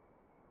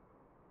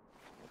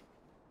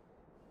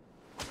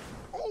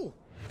 Oh!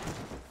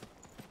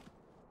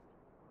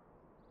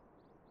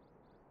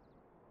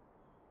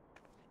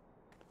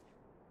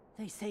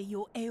 They say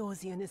your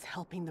Eorzean is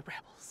helping the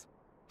rebels.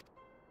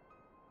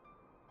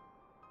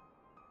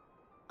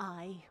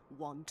 I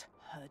want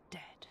her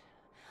dead.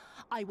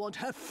 I want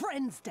her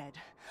friends dead.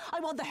 I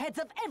want the heads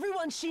of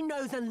everyone she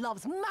knows and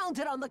loves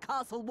mounted on the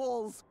castle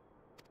walls.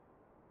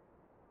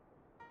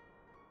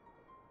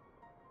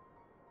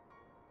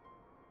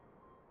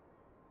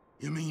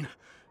 You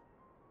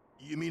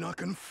mean I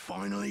can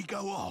finally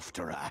go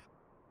after her?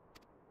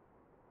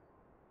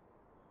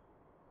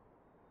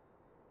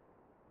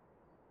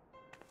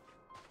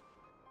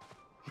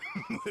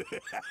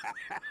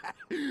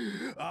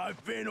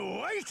 I've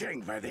been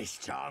waiting for this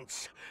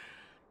chance.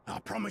 I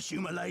promise you,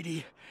 my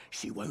lady,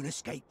 she won't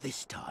escape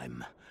this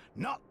time.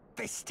 Not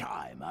this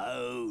time,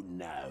 oh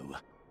no.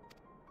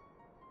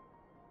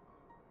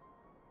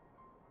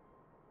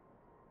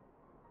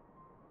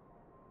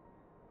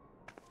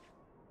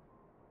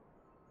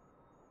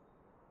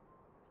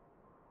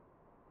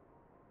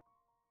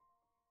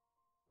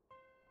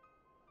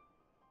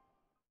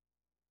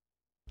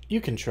 You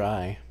can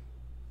try.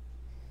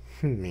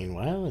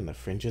 Meanwhile, in the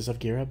fringes of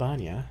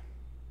Girabania,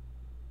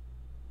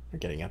 we're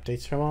getting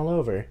updates from all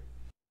over.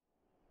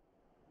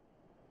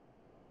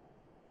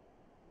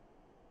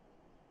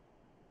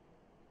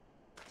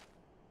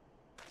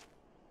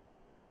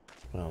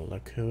 Well,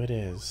 look who it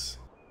is.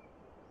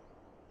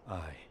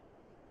 Aye.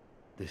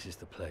 This is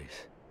the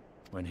place.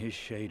 When his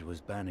shade was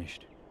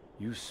banished,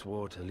 you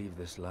swore to leave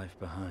this life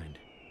behind.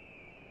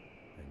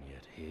 And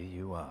yet here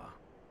you are.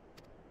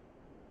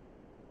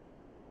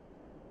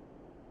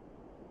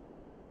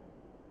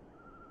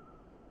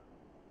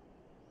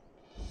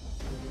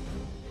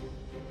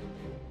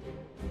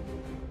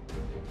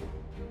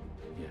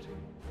 Yet,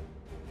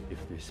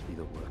 if this be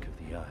the work of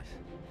the Eyes,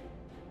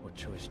 what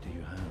choice do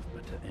you have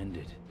but to end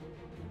it?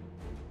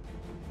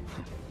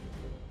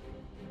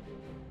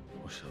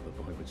 Or so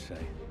the boy would say.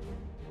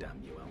 Damn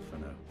you,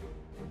 Alphino.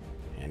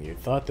 And you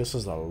thought this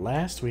was the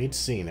last we'd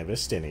seen of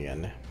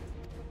Estinian.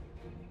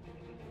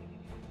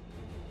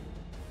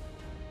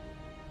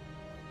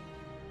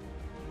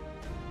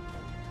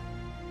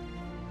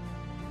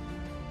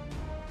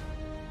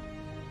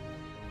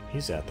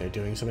 He's out there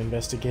doing some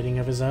investigating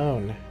of his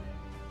own.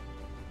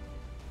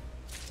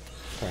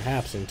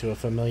 Perhaps into a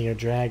familiar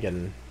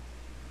dragon.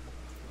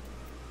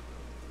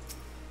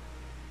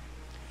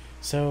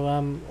 So,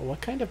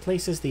 what kind of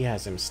place is the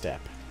Azim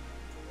Steppe?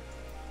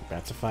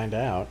 About to find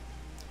out.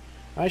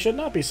 I should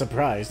not be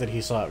surprised that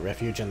he sought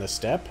refuge in the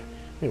steppe.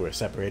 We were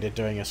separated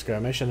during a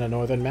skirmish in the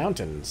northern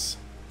mountains.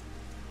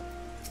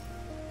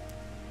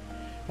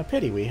 A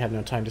pity we had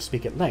no time to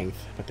speak at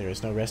length, but there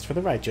is no rest for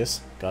the righteous.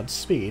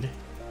 Godspeed.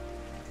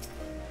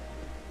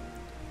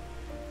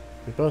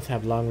 We both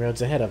have long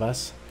roads ahead of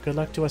us. Good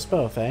luck to us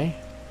both, eh?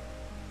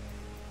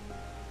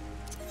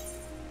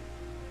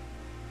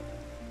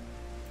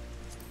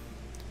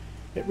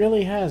 It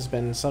really has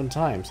been some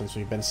time since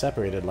we've been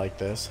separated like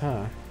this,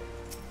 huh?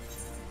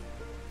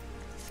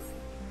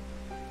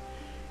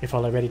 If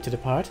all are ready to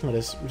depart, let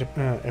us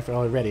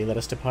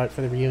depart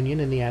for the reunion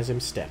in the Azim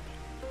Steppe.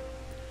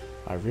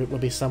 Our route will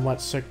be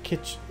somewhat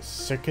circuitous.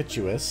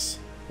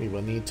 We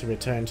will need to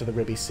return to the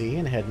Ruby Sea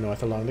and head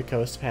north along the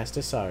coast past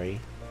Asari.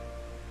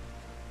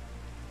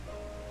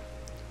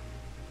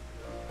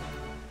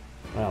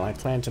 Well, I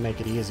plan to make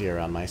it easier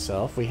on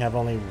myself. We have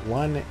only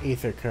one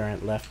ether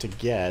current left to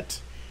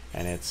get,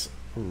 and it's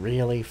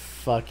really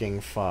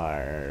fucking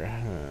far.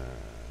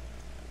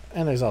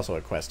 And there's also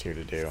a quest here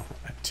to do.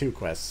 2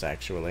 quests,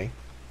 actually.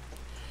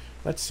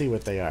 Let's see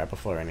what they are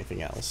before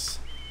anything else.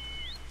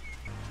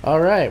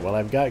 Alright, well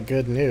I've got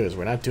good news.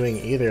 We're not doing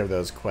either of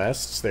those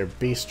quests. They're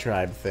Beast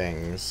Tribe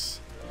things.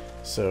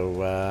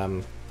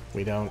 So,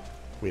 we don't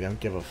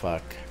give a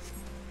fuck.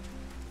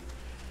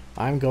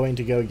 I'm going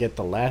to go get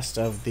the last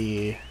of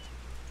the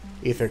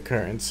ether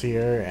currents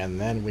here, and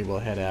then we will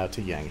head out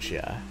to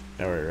Yangxia.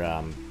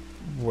 Or,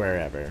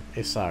 wherever.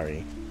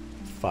 Asari.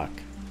 Fuck.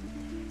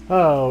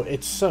 Oh,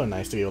 it's so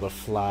nice to be able to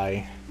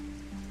fly.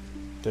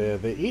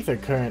 The ether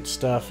current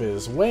stuff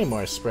is way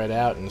more spread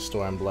out in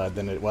Stormblood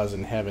than it was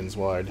in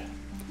Heavensward.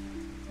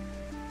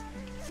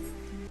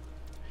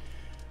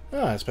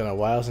 Oh, it's been a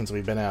while since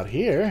we've been out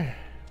here.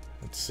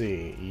 Let's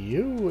see,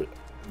 you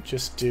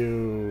just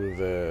do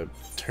the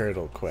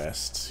turtle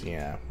quests.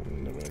 Yeah,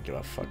 I'm not gonna give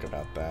a fuck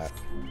about that.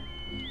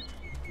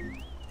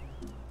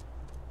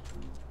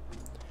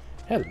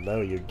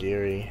 Hello,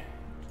 Yugiri.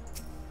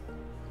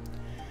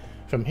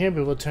 From here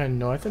we will turn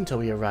north until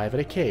we arrive at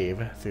a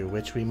cave, through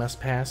which we must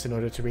pass in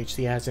order to reach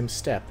the Azim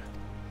Steppe.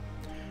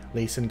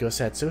 Lise and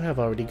Gosetsu have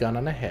already gone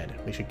on ahead.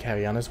 We should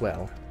carry on as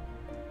well.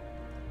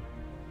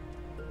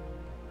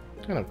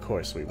 And of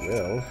course we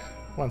will,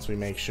 once we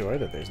make sure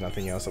that there's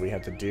nothing else that we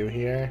have to do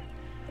here.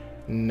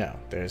 No,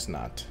 there's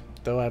not.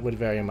 Though I would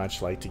very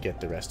much like to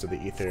get the rest of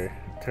the ether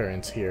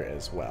currents here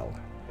as well.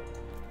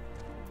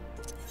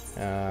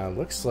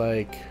 Looks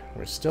like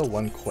we're still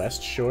one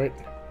quest short.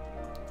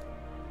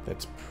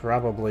 That's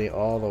probably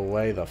all the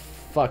way the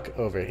fuck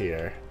over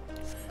here.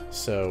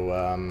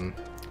 So,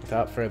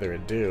 without further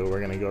ado,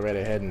 we're gonna go right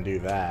ahead and do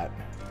that.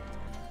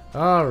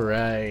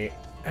 Alright.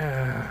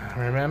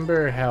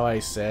 Remember how I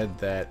said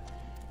that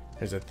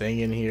there's a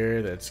thing in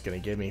here that's gonna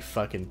give me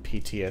fucking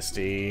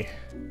PTSD?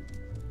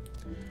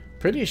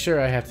 Pretty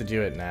sure I have to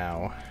do it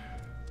now.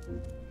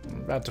 I'm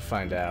about to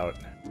find out.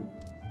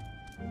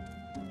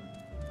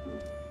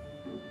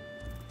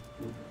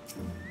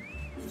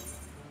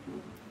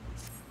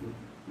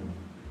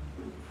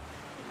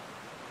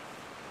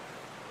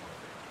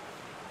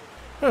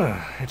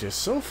 It is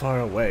so far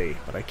away,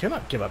 but I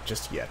cannot give up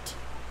just yet.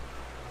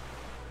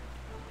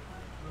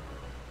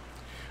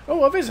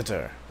 Oh, a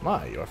visitor!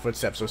 My, your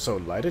footsteps are so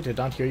light I did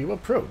not hear you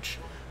approach.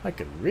 I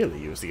could really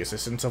use the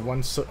assistance of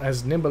one so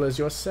as nimble as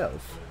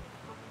yourself.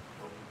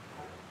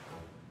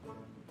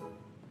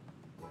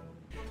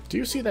 Do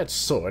you see that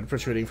sword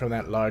protruding from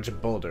that large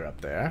boulder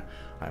up there?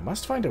 I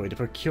must find a way to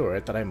procure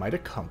it that I might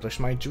accomplish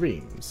my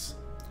dreams.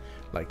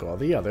 Like all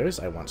the others,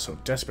 I want so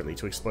desperately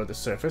to explore the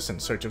surface in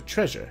search of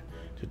treasure.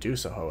 To do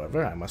so,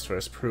 however, I must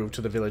first prove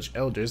to the village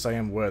elders I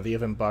am worthy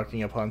of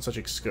embarking upon such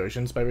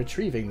excursions by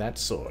retrieving that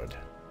sword.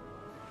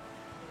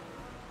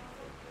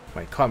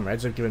 My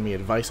comrades have given me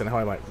advice on how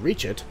I might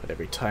reach it, but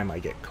every time I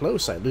get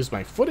close, I lose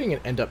my footing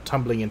and end up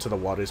tumbling into the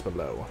waters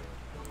below.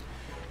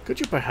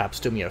 Could you perhaps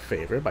do me a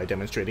favor by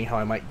demonstrating how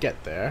I might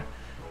get there?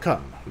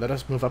 Come, let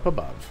us move up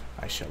above.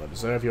 I shall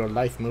observe your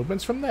life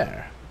movements from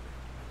there.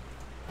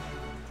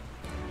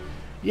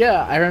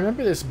 Yeah, I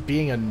remember this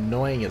being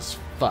annoying as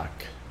fuck.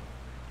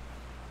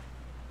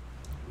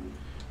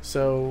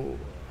 So,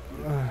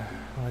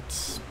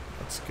 let's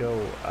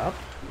go up.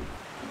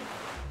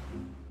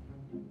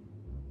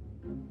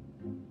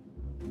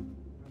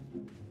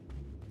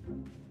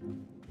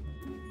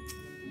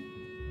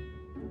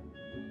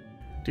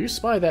 Do you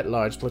spy that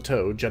large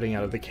plateau jutting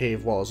out of the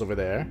cave walls over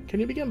there? Can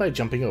you begin by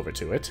jumping over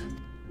to it?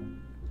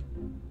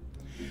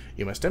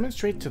 You must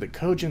demonstrate to the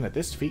Kojin that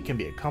this feat can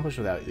be accomplished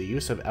without the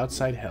use of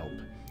outside help.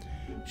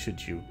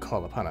 Should you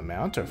call upon a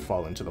mount or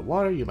fall into the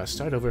water, you must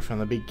start over from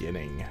the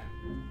beginning.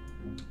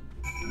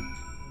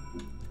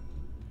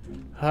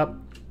 Hup.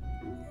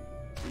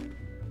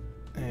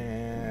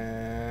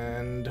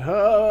 And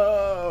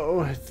oh,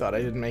 I thought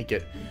I didn't make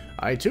it.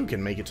 I too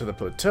can make it to the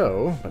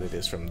plateau, but it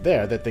is from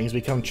there that things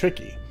become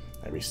tricky.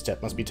 Every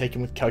step must be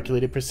taken with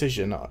calculated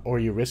precision, or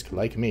you risk,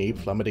 like me,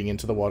 plummeting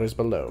into the waters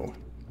below.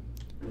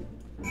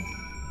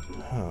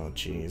 Oh,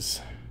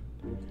 jeez.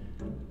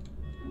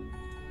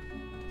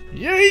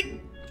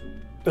 Yeet!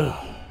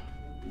 Ugh.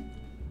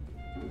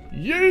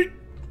 Yeet!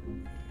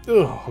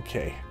 Ugh,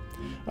 okay.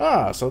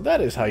 Ah, so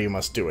that is how you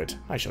must do it.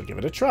 I shall give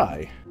it a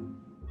try.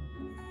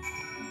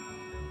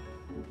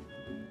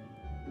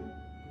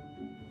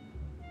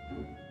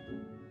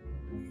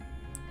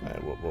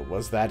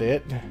 Was that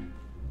it?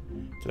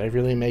 Did I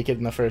really make it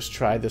in the first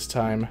try this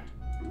time?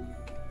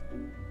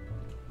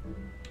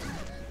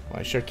 Well,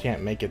 I sure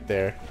can't make it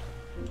there.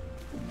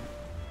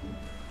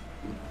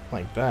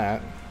 Like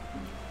that.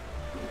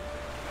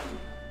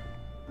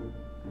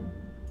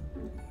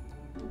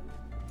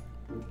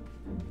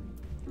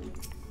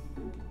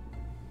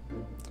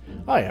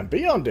 I am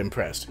beyond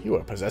impressed. You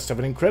are possessed of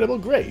an incredible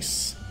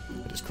grace.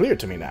 It is clear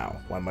to me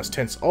now. One must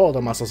tense all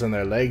the muscles in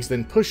their legs,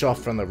 then push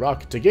off from the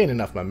rock to gain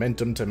enough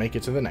momentum to make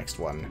it to the next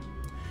one.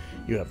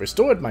 You have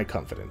restored my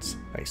confidence.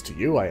 Thanks to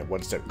you, I am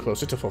one step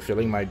closer to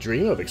fulfilling my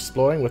dream of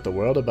exploring what the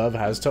world above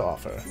has to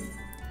offer.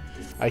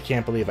 I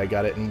can't believe I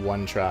got it in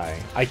one try.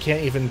 I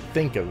can't even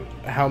think of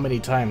how many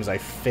times I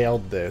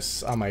failed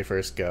this on my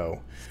first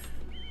go.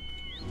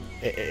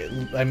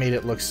 I made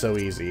it look so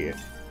easy.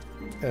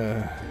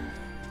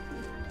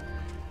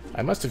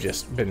 I must have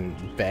just been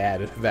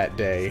bad that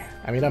day.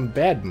 I mean, I'm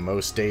bad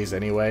most days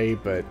anyway,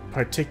 but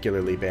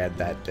particularly bad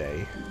that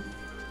day.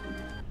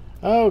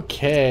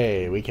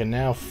 Okay, we can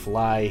now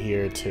fly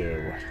here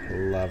too.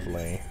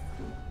 Lovely.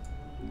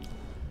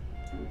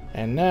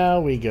 And now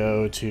we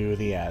go to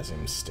the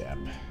Azim Steppe,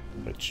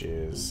 which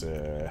is,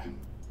 that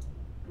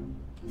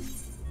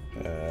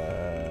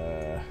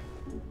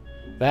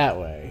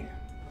way.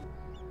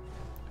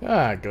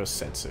 Ah,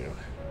 Gosetsu.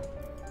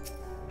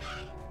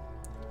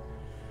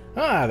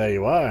 Ah, there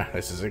you are.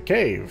 This is a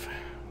cave.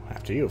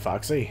 After you,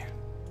 Foxy.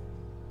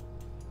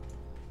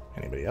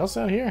 Anybody else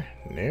out here?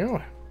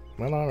 No?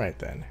 Well, alright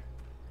then.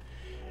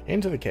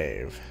 Into the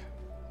cave.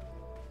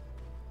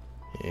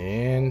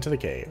 Into the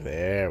cave.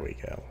 There we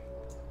go.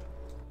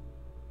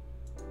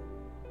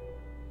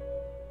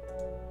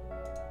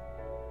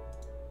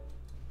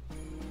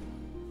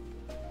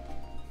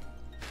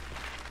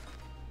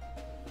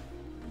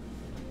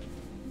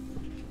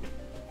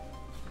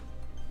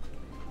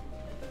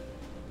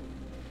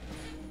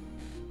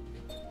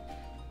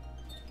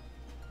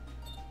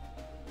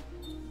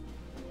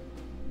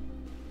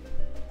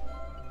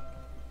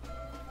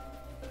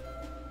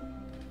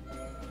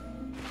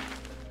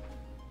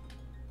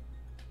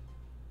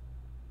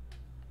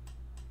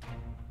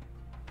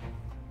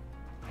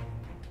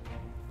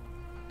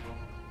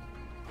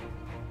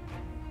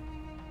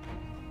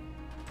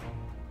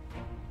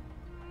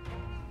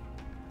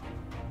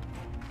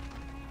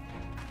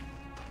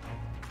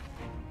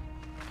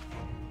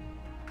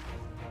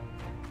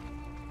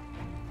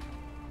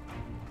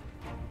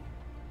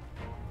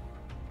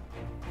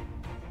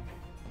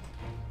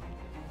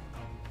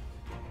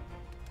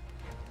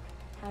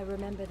 I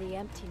remember the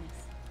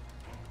emptiness,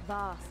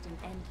 vast and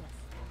endless.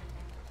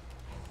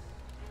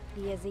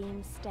 The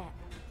Azim Steppe,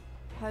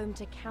 home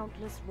to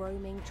countless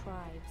roaming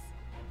tribes.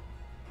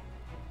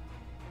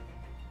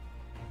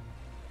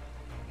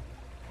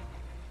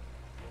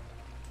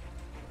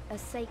 A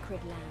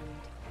sacred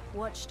land,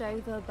 watched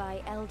over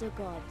by elder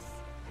gods.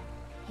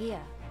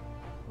 Here,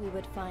 we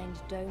would find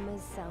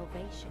Doma's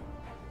salvation.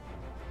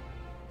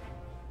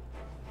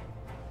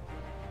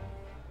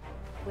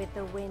 With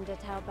the wind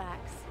at our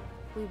backs,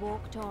 we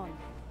walked on,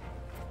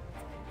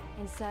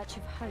 in search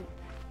of hope,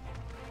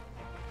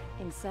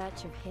 in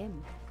search of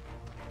him.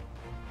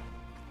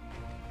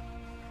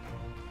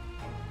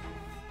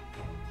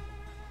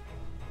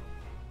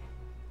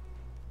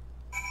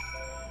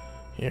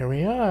 Here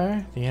we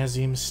are, the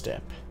Azim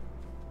Steppe.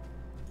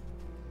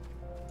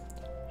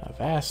 A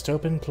vast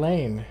open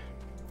plain.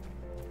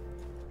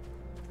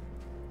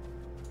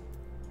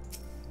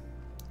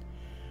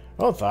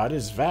 Othard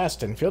is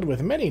vast and filled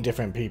with many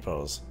different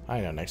peoples.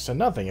 I know next to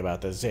nothing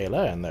about the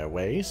Zayla and their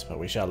ways, but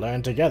we shall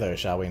learn together,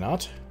 shall we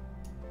not?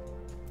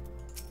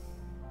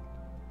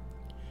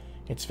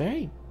 It's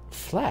very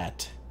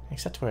flat,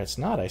 except where it's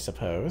not, I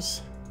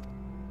suppose.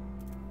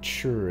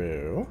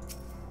 True.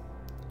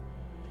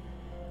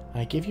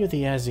 I give you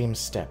the Azim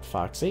Steppe,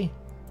 Foxy,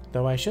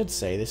 though I should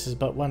say this is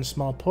but one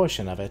small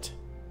portion of it.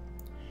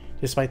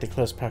 Despite the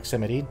close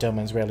proximity,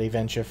 Domans rarely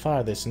venture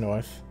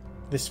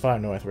this far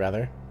north,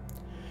 rather.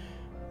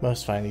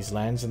 Most find these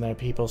lands and their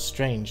people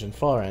strange and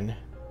foreign.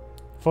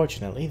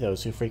 Fortunately,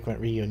 those who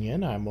frequent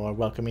Reunion are more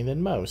welcoming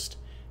than most.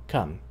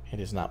 Come, it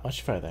is not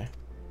much further.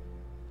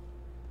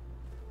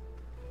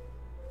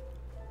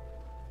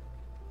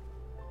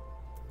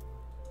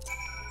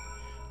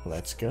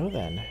 Let's go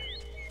then.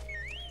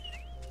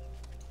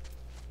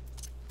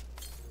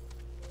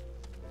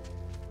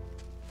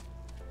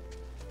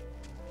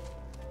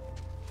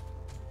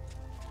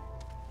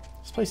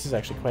 This place is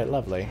actually quite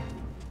lovely.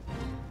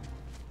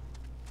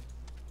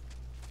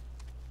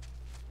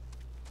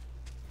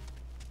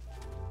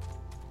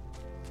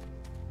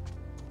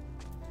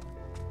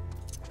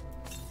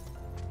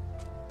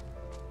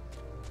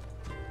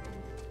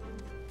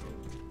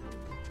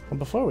 Well,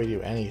 before we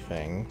do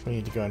anything, we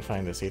need to go and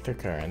find this ether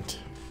current.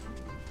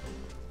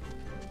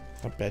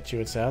 I bet you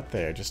it's out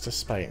there just to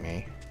spite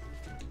me.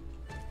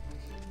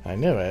 I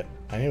knew it.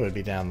 I knew it would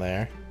be down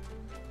there.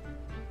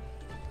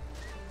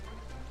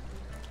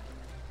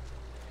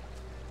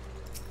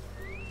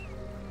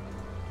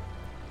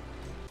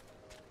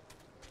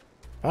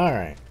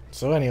 Alright,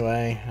 so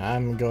anyway,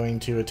 I'm going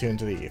to attune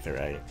to the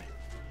Aetheryte.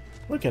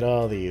 Look at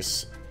all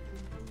these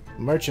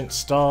merchant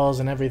stalls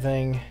and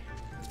everything.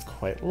 It's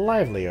quite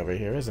lively over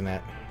here, isn't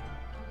it?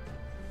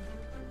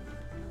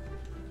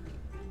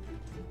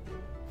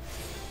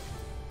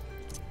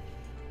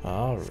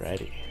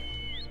 Alrighty.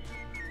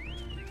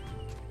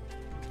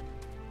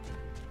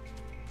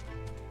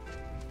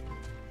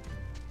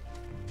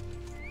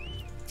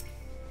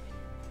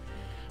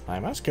 I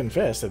must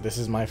confess that this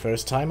is my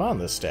first time on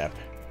this step.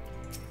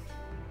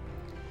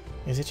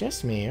 Is it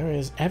just me, or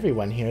is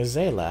everyone here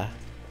Zayla?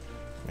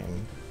 I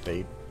mean,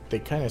 they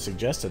kind of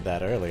suggested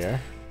that earlier.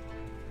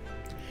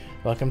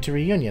 Welcome to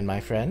Reunion, my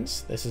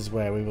friends. This is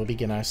where we will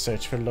begin our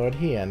search for Lord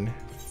Hien.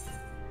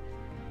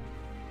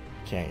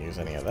 Can't use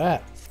any of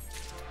that.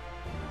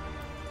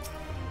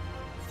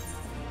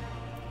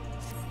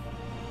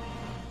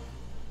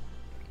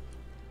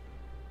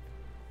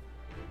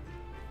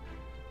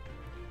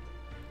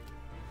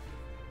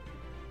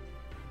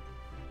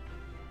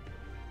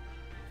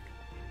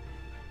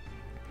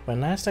 When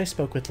last I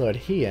spoke with Lord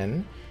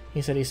Hien,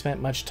 he said he spent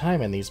much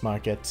time in these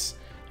markets.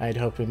 I'd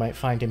hoped we might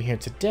find him here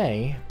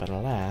today, but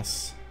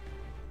alas.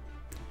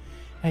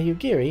 Hey,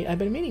 Yugiri, I've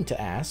been meaning to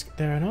ask,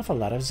 there are an awful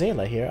lot of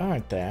Zayla here,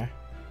 aren't there?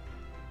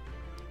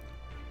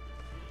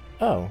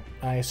 Oh,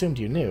 I assumed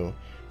you knew.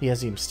 The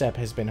Azim Steppe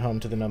has been home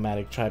to the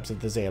nomadic tribes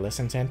of the Zayla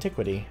since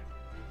antiquity.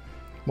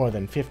 More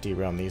than 50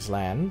 roam these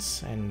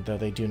lands, and though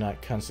they do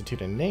not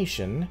constitute a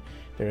nation,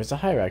 there is a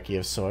hierarchy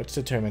of sorts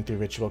determined through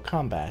ritual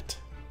combat.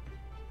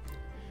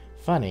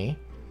 Funny,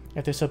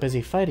 if they're so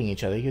busy fighting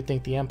each other, you'd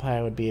think the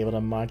Empire would be able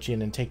to march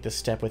in and take the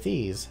step with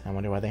ease. I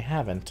wonder why they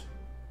haven't.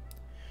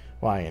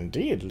 Why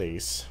indeed,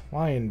 Lise.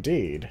 Why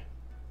indeed.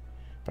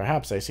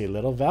 Perhaps I see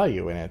little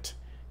value in it,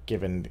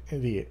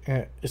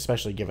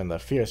 especially given the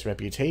fierce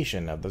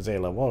reputation of the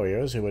Zayla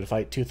warriors who would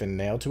fight tooth and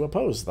nail to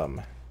oppose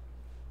them.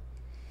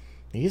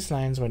 These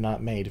lands were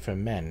not made for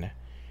men.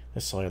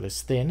 The soil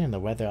is thin and the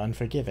weather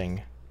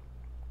unforgiving.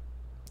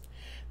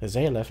 The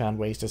Zayla found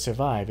ways to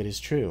survive, it is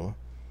true,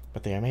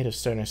 but they are made of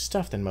sterner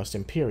stuff than most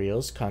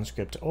Imperials,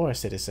 conscript, or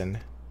citizen.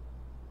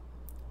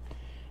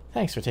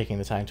 Thanks for taking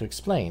the time to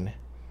explain. It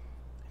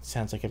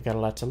sounds like I've got a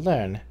lot to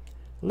learn.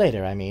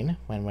 Later, I mean,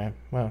 when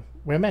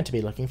we're meant to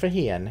be looking for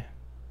Hien.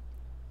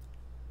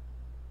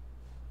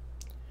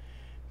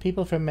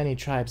 People from many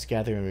tribes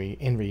gather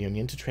in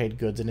reunion to trade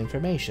goods and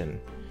information.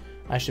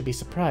 I should be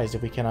surprised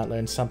if we cannot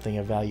learn something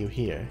of value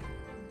here.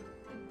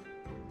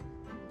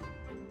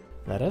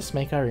 Let us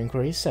make our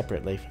inquiries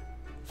separately.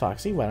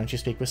 Foxy, why don't you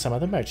speak with some of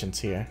the merchants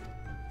here?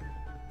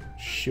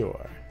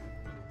 Sure.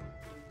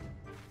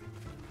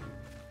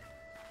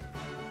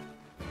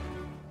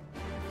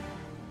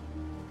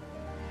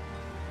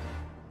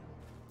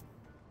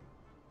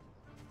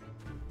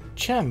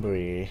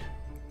 Chambry.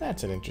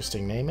 That's an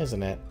interesting name,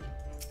 isn't it?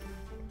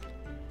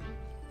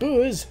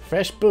 Booze,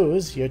 fresh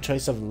booze, your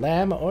choice of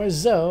lamb or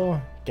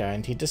zo.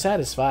 Guaranteed to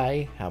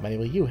satisfy. How many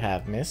will you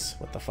have, miss?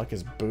 What the fuck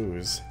is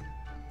booze?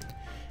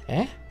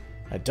 Eh?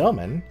 A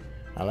doman?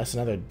 Unless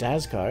another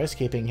Dazkar is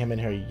keeping him in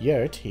her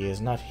yurt, he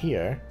is not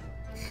here.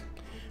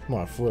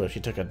 More fool if she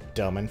took a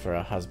doman for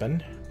a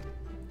husband.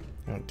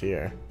 Oh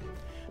dear.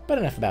 But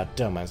enough about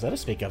domans, let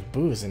us speak of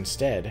booze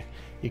instead.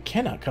 You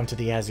cannot come to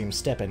the Azim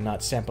Steppe and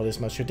not sample this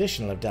most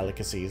traditional of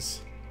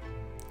delicacies.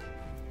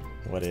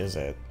 What is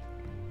it?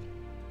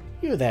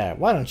 You there,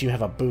 why don't you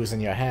have a booze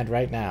in your hand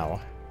right now?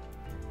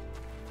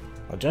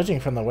 Well, judging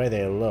from the way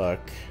they look,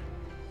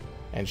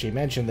 and she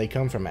mentioned they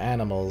come from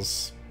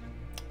animals,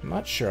 I'm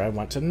not sure I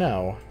want to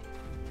know.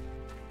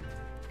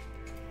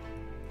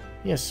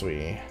 Yes,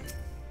 we.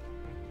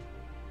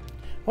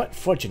 What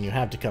fortune you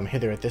have to come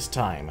hither at this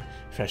time.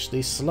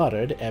 Freshly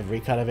slaughtered, every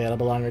cut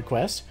available on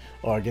request.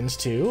 Organs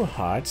too,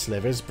 hearts,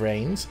 livers,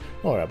 brains,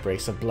 or a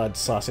brace of blood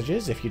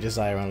sausages if you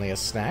desire only a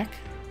snack.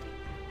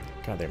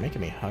 God, they're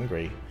making me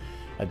hungry.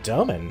 A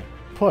doman?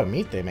 Poor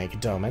meat they make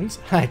domans.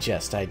 I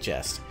jest, I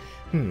jest.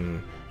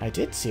 I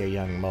did see a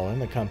young mole in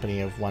the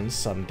company of one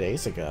some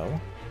days ago.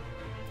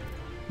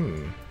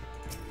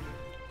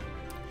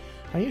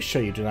 Are you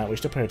sure you do not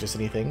wish to purchase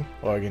anything?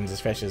 Organs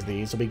as fresh as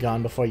these will be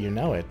gone before you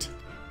know it.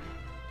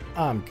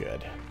 I'm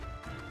good.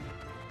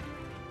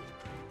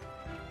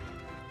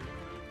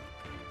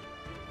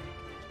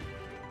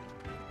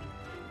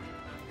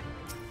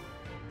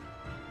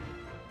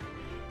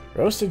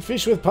 Roasted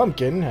fish with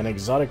pumpkin, an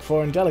exotic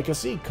foreign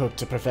delicacy cooked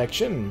to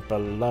perfection,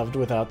 beloved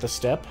without the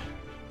step.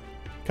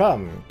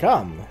 Come,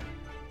 come.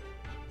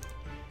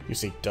 You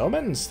seek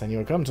domans? Then you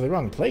have come to the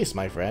wrong place,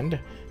 my friend.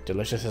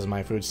 Delicious as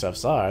my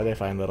foodstuffs are, they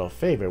find little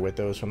favor with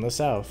those from the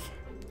south.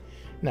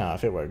 Now,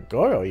 if it were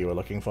Goro you were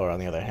looking for, on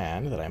the other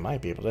hand, then I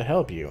might be able to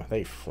help you.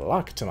 They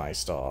flock to my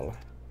stall.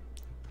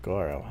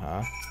 Goro,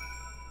 huh?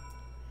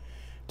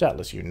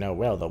 Doubtless you know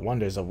well the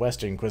wonders of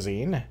Western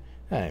cuisine.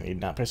 I need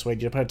not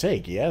persuade you to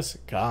partake, yes?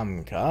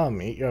 Come,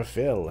 come, eat your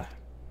fill.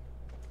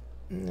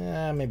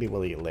 Maybe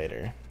we'll eat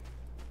later.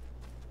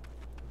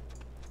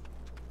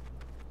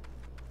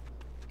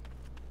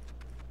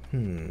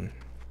 Well,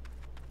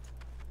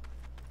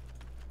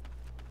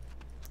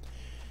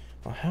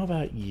 how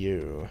about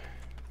you?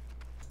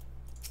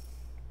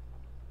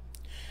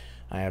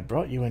 I have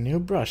brought you a new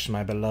brush,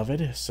 my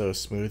beloved. So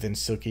smooth and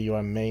silky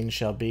your mane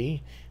shall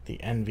be,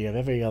 the envy of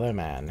every other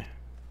man.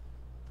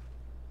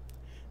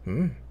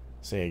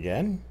 Say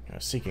again?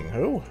 You're seeking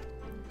who?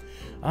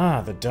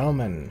 Ah, the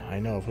Doman. I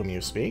know of whom you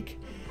speak.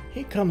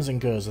 He comes and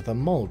goes with a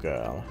mole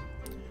girl.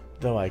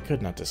 Though I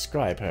could not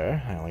describe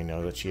her, I only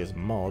know that she is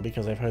mole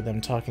because I've heard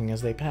them talking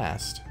as they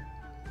passed.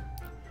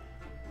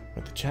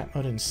 With the chat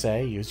mode in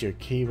say, use your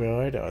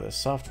keyword or the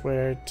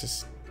software to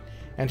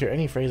enter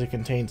any phrase that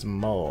contains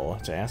mole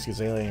to ask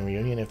Azalea in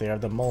reunion if they are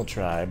the mole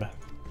tribe.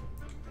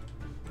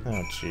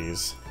 Oh,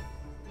 jeez.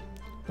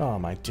 Oh,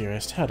 my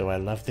dearest, how do I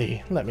love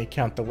thee? Let me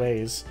count the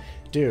ways.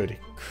 Dude,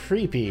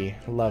 creepy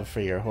love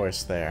for your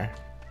horse there.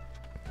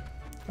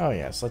 Oh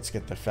yes, let's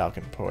get the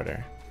Falcon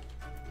Porter.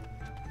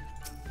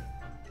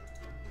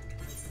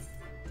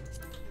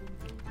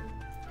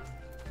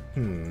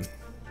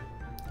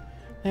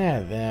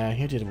 There,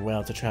 you did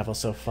well to travel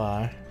so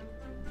far.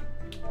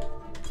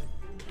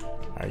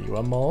 Are you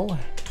a mole?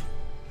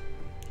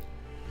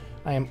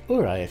 I am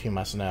Ura, if you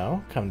must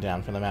know. Come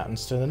down from the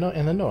mountains to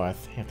in the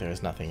north, if there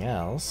is nothing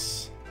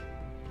else.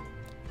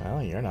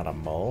 Well, you're not a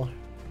mole.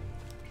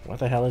 What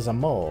the hell is a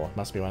mole?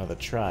 Must be one of the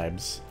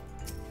tribes.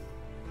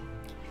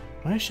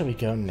 Where shall we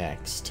go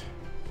next?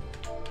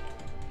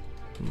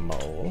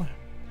 Mole.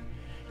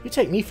 You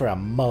take me for a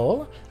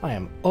mole? I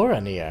am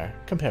Oranir.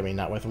 Compare me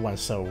not with one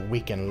so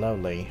weak and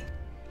lowly.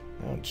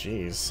 Oh,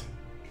 jeez.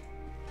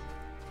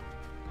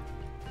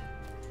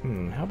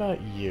 How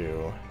about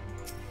you?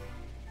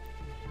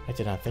 I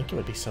did not think it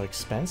would be so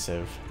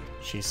expensive.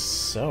 She's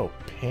so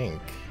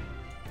pink.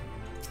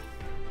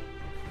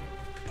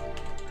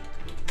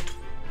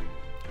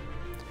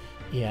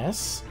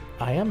 Yes,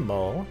 I am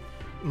Mole.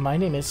 My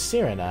name is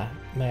Serena.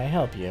 May I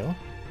help you?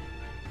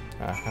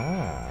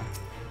 Aha.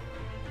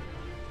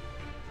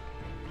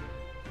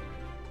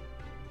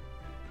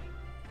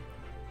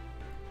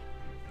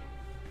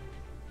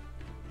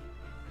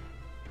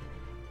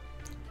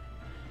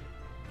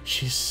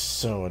 She's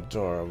so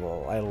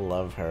adorable. I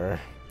love her.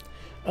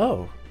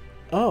 Oh,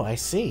 I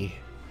see.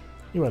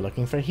 You are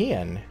looking for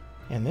Hien,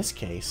 in this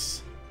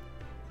case.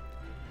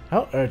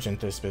 How urgent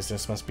this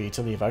business must be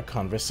to leave our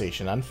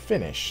conversation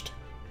unfinished.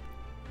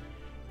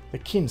 The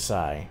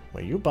Kinsai.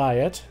 Where you buy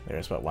it, there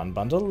is but one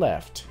bundle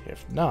left.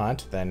 If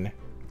not, then...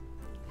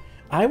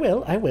 I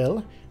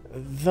will,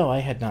 though I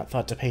had not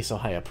thought to pay so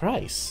high a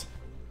price.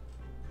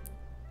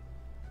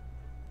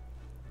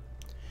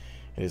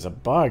 It is a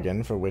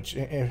bargain for which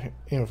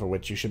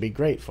you should be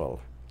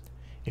grateful.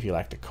 If you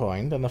lack the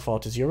coin, then the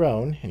fault is your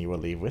own, and you will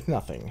leave with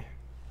nothing.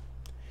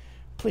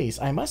 Please,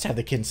 I must have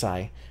the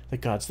Kinsai. The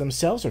gods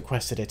themselves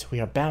requested it. We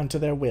are bound to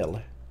their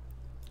will.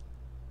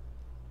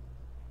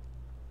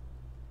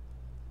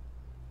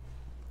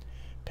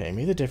 Pay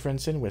me the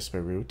difference in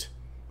Whisper Root.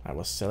 I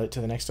will sell it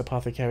to the next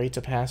apothecary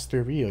to pass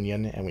through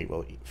reunion, and we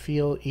will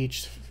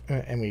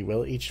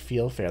each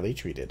feel fairly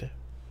treated.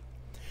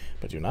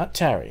 But do not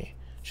tarry.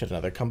 Should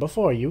another come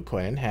before you,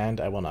 coin in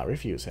hand, I will not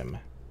refuse him.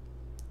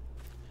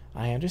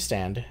 I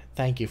understand.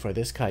 Thank you for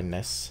this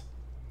kindness.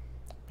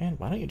 Man,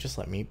 why don't you just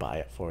let me buy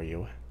it for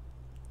you?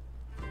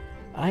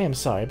 I am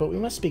sorry, but we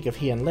must speak of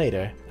Hien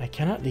later. I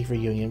cannot leave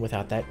reunion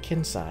without that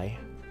Kinsai.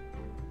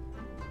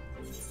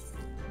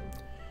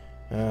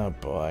 Oh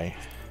boy.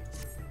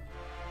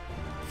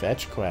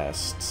 Fetch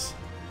quests.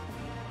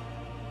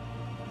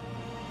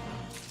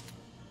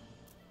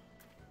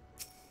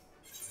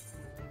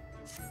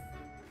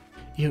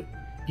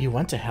 You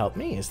want to help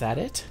me, is that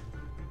it?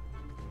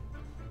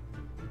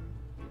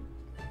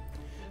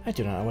 I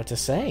do not know what to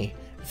say.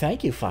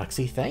 Thank you,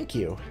 Foxy, thank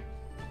you.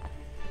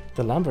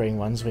 The lumbering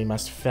ones we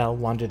must fell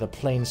wander the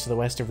plains to the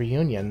west of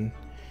Reunion.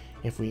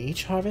 If we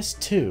each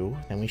harvest 2,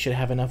 then we should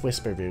have enough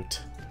Whisper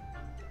Root.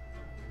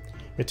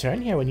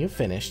 Return here when you've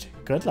finished.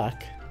 Good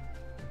luck.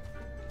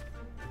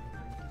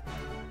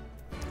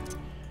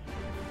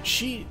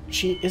 She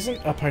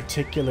isn't a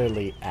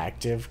particularly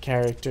active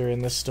character in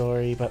the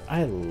story, but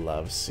I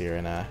love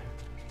Serena.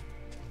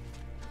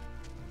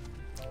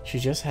 She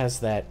just has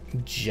that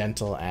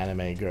gentle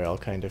anime girl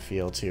kind of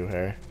feel to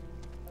her.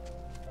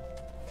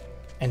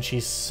 And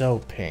she's so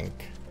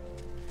pink.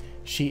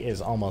 She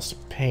is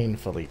almost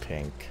painfully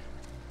pink.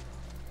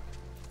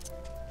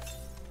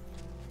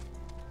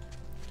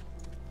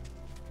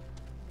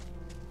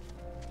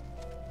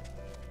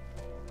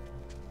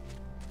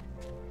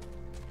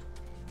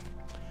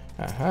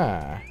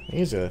 Aha,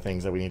 these are the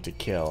things that we need to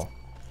kill.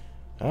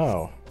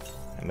 Oh,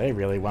 and they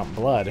really want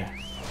blood.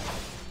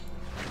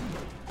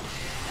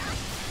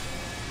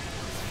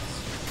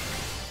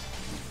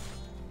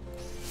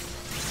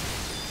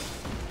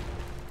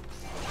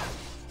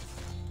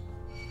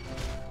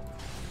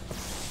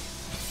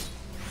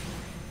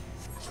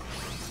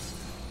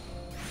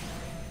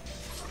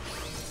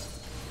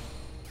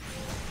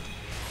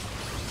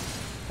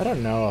 I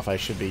don't know if I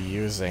should be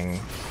using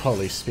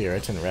Holy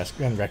Spirit and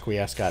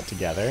Requiescat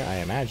together. I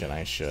imagine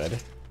I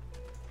should.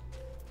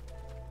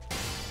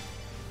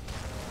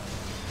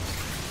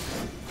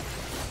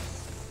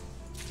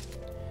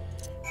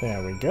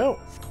 There we go.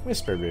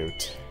 Whisper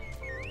Root.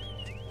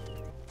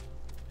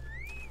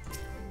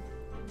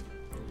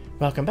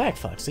 Welcome back,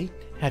 Foxy.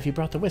 Have you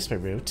brought the Whisper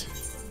Root?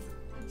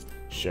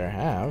 Sure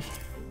have.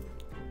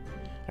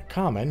 A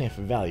common, if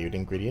valued,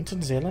 ingredient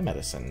in Zela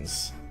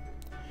medicines.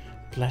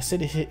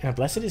 Blessed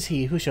is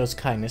he who shows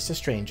kindness to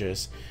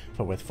strangers,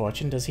 for with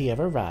fortune does he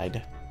ever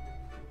ride.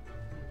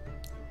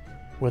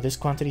 Will this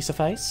quantity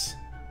suffice?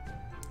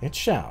 It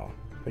shall.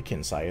 The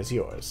Kinsai is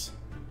yours.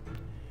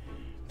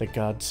 The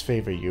gods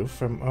favor you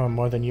for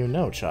more than you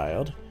know,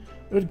 child.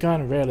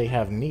 Udgan rarely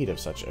have need of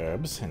such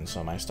herbs, and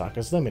so my stock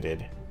is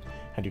limited.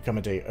 Had you come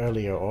a day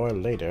earlier or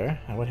later,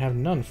 I would have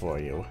none for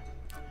you.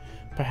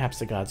 Perhaps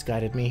the gods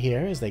guided me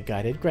here as they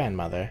guided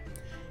grandmother,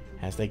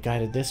 as they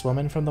guided this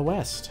woman from the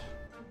west.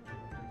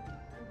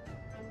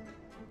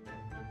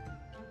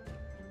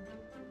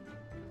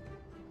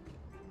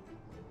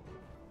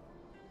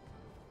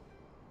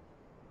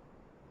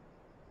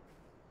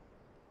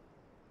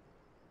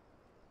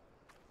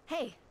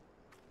 Hey!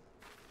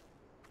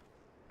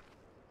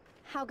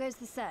 How goes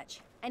the search?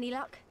 Any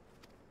luck?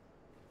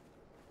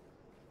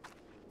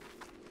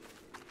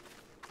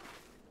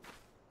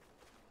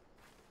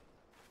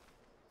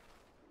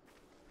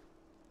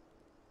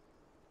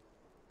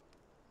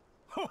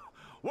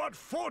 What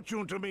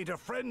fortune to meet a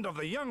friend of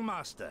the young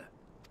master!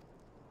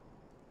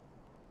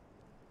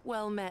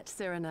 Well met,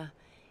 Serena.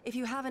 If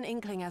you have an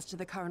inkling as to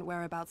the current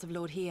whereabouts of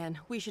Lord Hien,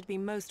 we should be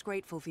most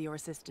grateful for your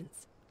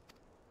assistance.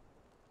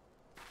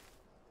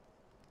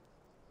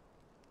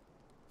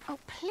 Oh,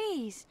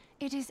 please!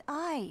 It is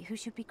I who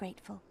should be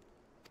grateful.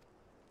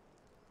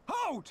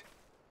 Hold!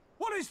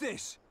 What is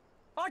this?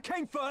 I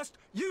came first,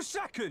 you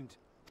second!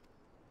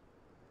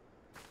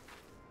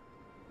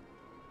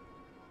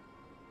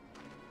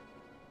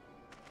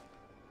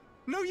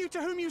 Know you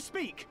to whom you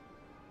speak?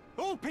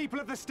 All people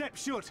of the steppe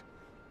should.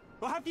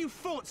 Or have you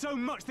fought so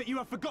much that you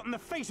have forgotten the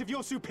face of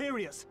your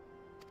superiors?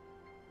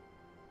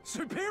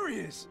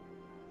 Superiors?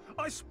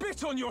 I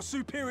spit on your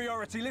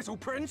superiority, little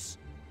prince!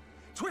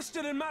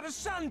 Twisted and mad as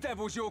sand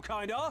devils your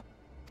kind are!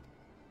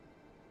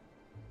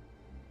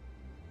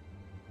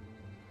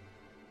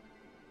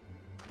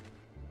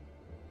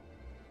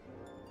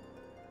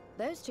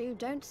 Those two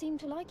don't seem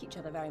to like each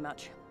other very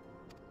much.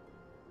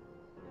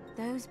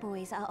 Those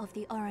boys are of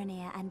the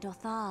Oronir and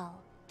Dothal,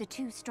 the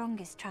two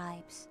strongest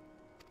tribes.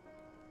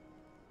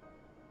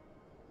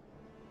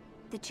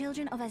 The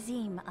children of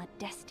Azim are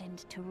destined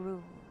to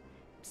rule,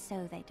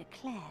 so they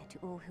declare to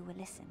all who will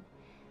listen.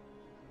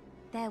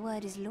 Their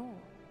word is law.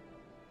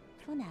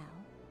 For now,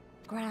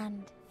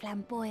 grand,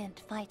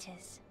 flamboyant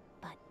fighters,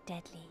 but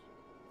deadly,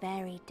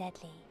 very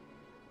deadly.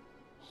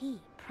 He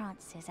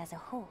prances as a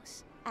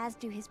horse, as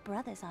do his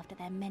brothers after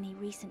their many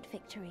recent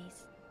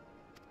victories.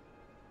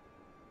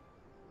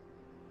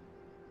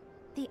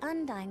 The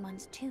Undying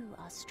ones too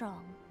are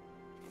strong,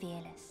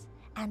 fearless,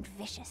 and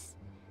vicious.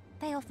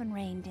 They often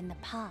reigned in the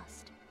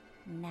past.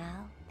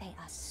 Now they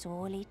are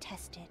sorely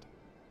tested.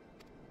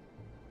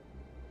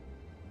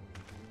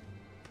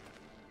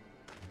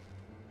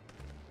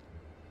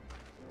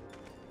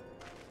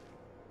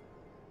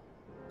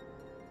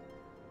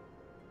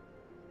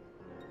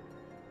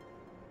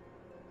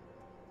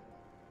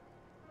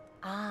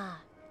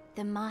 Ah,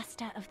 the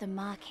master of the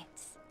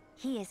markets.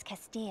 He is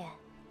Castir.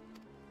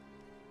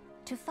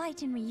 To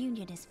fight in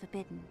reunion is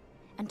forbidden,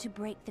 and to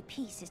break the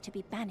peace is to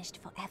be banished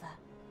forever.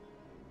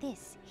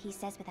 This he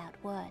says without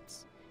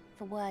words,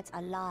 for words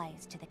are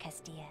lies to the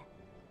Castir.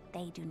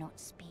 They do not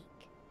speak.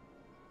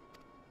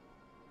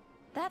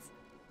 That's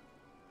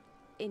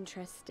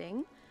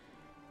interesting.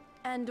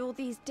 And all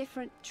these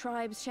different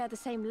tribes share the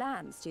same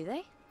lands, do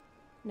they?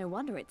 No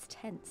wonder it's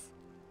tense.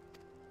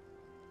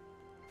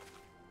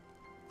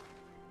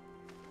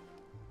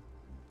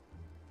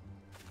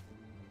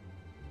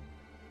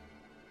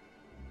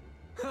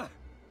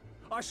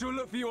 I shall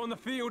look for you on the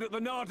field at the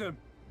Nardum.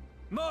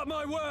 Mark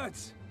my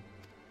words!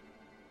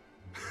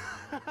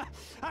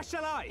 As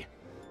shall I.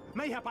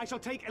 Mayhap I shall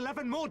take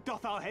 11 more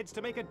Dothal heads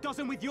to make a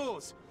dozen with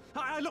yours.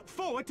 I look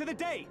forward to the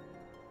day.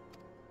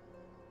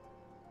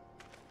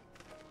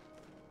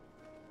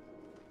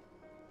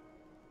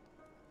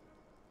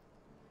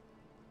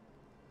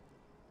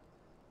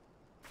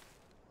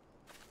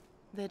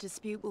 The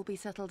dispute will be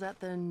settled at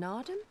the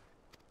Nardum?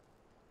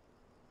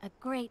 A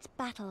great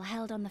battle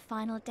held on the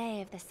final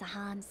day of the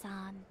Sahan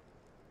San.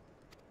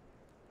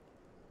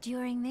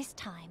 During this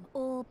time,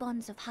 all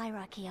bonds of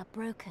hierarchy are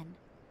broken.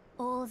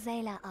 All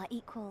Zayla are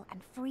equal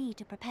and free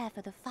to prepare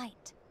for the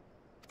fight.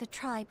 The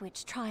tribe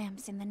which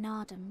triumphs in the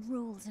Nardum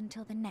rules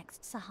until the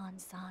next Sahan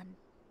San,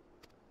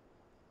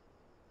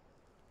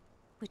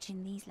 which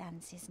in these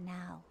lands is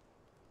now.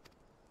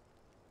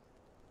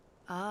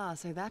 Ah,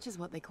 so that is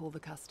what they call the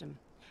custom.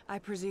 I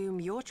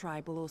presume your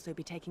tribe will also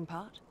be taking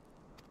part?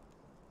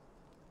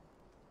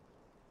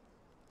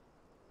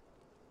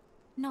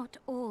 Not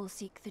all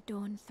seek the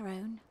Dawn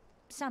Throne.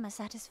 Some are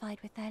satisfied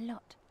with their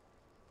lot.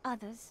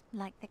 Others,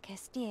 like the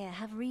Castir,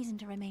 have reason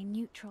to remain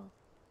neutral.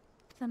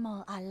 Them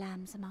all are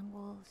lambs among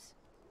wolves.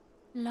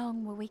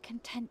 Long were we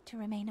content to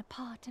remain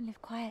apart and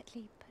live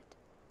quietly, but...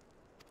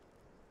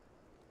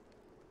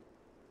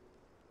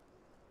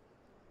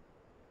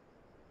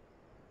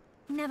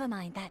 Never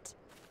mind that.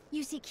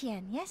 You seek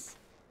Hien, yes?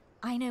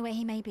 I know where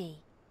he may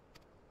be.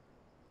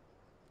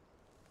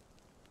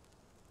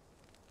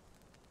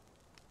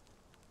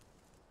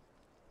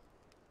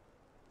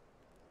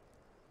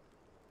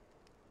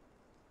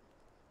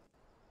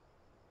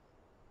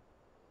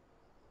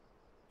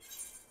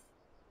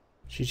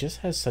 She just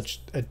has such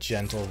a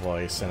gentle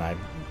voice, and I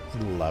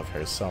love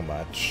her so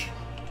much.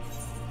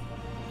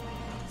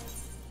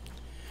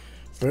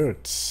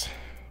 Boots.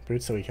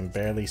 Boots that we can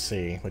barely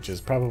see, which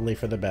is probably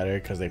for the better,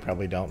 because they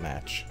probably don't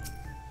match.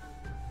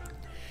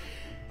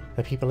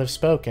 The people have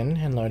spoken,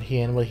 and Lord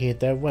Hien will heed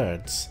their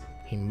words.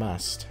 He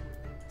must.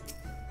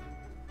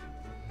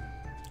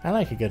 I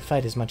like a good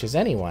fight as much as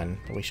anyone,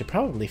 but we should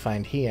probably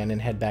find Hien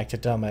and head back to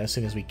Doma as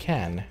soon as we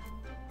can.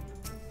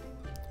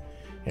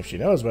 If she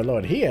knows where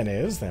Lord Hien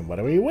is, then what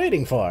are we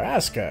waiting for?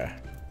 Ask her!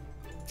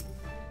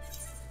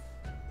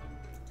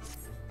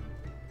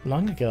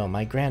 Long ago,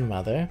 my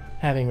grandmother,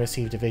 having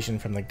received a vision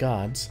from the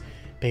gods,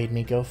 bade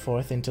me go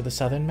forth into the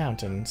southern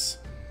mountains.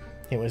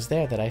 It was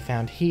there that I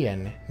found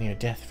Hien, near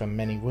death from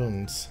many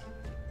wounds.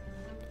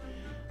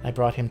 I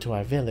brought him to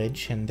our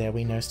village, and there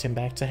we nursed him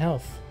back to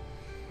health.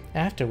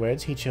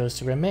 Afterwards, he chose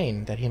to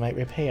remain, that he might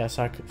repay us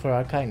for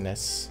our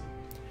kindness.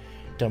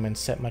 Domans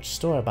set much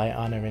store by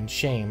honor and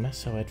shame,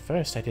 so at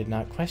first I did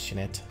not question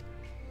it.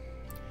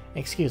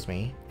 Excuse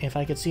me, if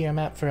I could see your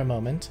map for a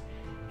moment?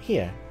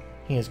 Here,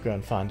 he has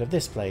grown fond of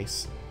this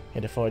place.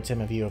 It affords him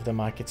a view of the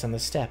markets and the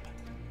steppe.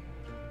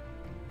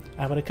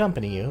 I would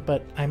accompany you,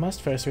 but I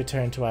must first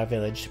return to our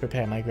village to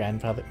prepare my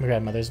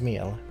grandmother's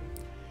meal.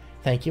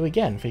 Thank you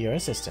again for your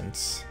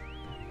assistance.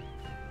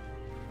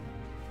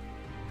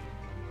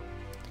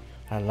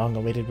 Our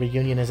long-awaited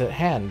reunion is at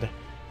hand.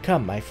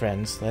 Come, my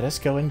friends, let us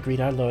go and greet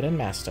our lord and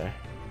master.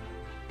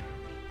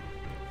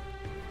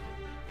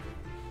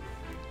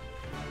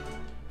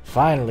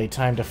 Finally,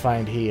 time to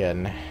find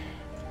Hien.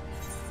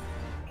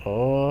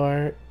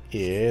 Or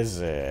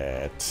is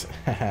it?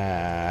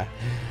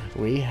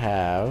 We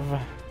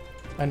have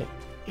an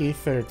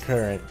Ether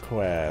Current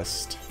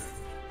quest.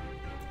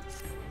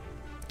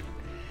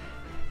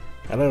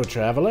 Hello,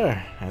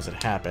 traveler. As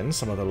it happens,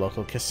 some of the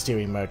local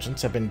Kastiri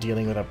merchants have been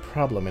dealing with a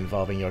problem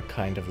involving your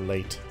kind of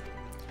late.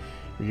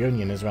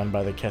 Reunion is run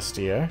by the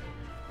Kastir.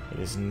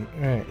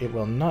 It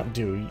will not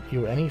do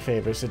you any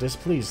favors to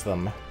displease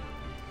them.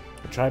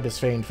 The tribe is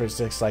famed for its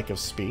dislike of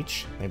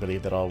speech. They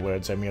believe that all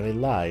words are merely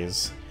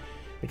lies.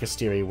 The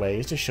Kastiri way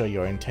is to show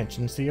your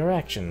intentions through your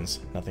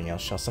actions. Nothing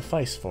else shall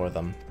suffice for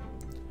them.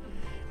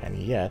 And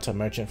yet, a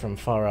merchant from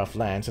far-off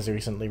lands has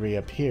recently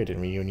reappeared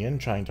in Reunion,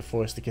 trying to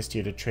force the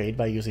Kastir to trade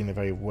by using the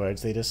very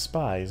words they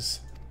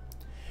despise.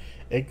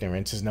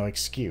 Ignorance is no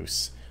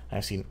excuse. I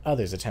have seen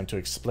others attempt to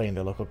explain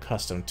the local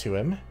custom to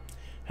him.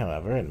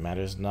 However, it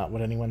matters not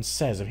what anyone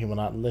says if he will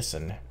not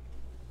listen.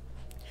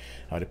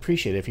 I would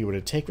appreciate it if he were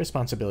to take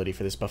responsibility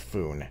for this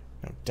buffoon.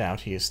 No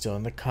doubt he is still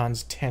in the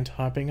Khan's tent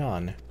harping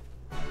on.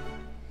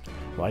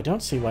 Well, I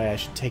don't see why I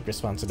should take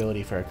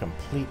responsibility for a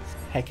complete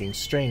hecking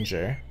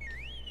stranger.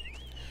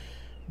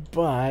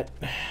 But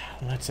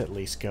let's at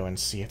least go and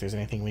see if there's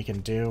anything we can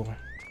do.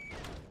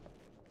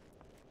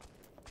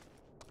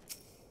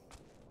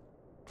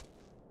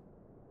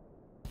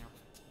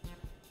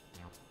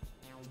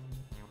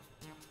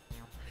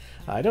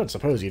 I don't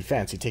suppose you'd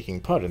fancy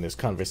taking part in this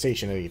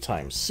conversation any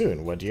time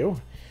soon, would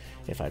you?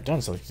 If I've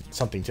done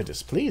something to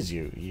displease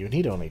you, you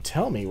need only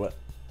tell me what...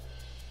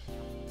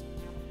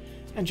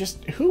 And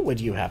just who would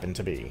you happen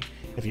to be?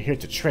 If you're here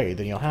to trade,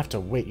 then you'll have to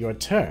wait your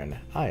turn.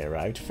 I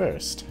arrived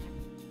first.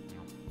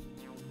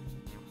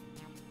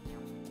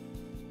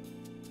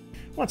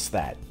 What's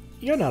that?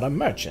 You're not a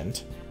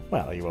merchant?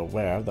 Well, are you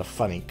aware of the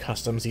funny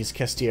customs these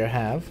Kastir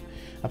have?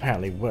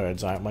 Apparently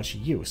words aren't much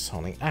use,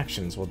 only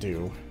actions will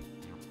do.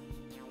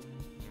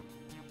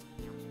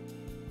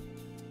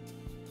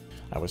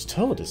 I was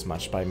told as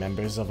much by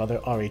members of other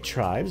Ori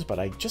tribes, but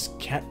I just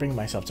can't bring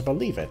myself to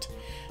believe it.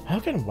 How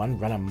can one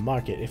run a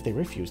market if they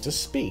refuse to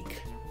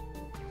speak?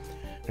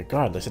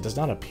 Regardless, it does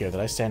not appear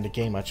that I stand to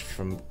gain much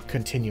from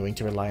continuing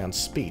to rely on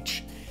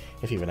speech.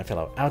 If even a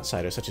fellow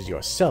outsider such as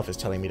yourself is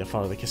telling me to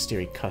follow the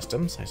Kastiri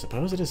customs, I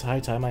suppose it is high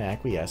time I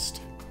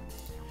acquiesced.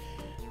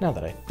 Now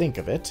that I think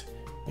of it,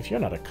 if you're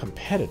not a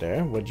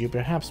competitor, would you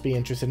perhaps be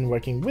interested in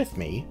working with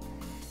me?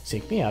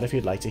 Seek me out if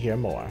you'd like to hear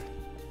more.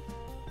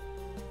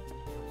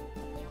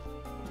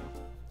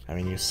 I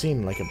mean, you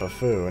seem like a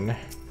buffoon. Of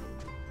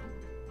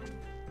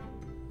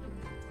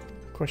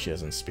course she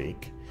doesn't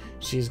speak.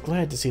 She's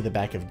glad to see the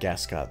back of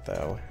Gascot,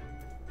 though.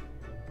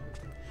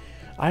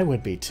 I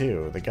would be,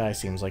 too. The guy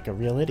seems like a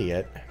real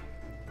idiot.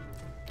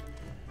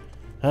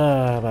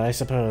 But I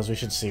suppose we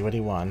should see what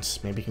he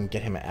wants. Maybe we can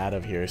get him out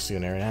of here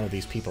sooner and out of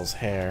these people's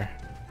hair.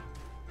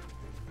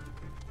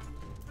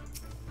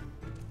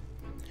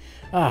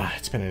 Ah,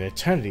 it's been an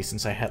eternity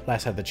since I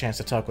last had the chance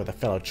to talk with a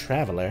fellow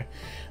traveler.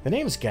 The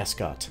name's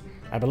Gascot.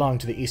 I belong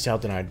to the East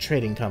Aldenard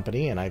Trading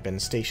Company, and I've been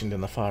stationed in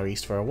the Far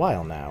East for a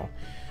while now.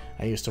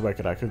 I used to work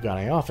at our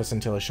Kugane office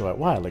until a short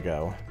while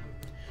ago.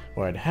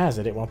 Word has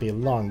it, it won't be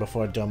long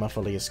before Doma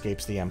fully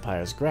escapes the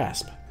Empire's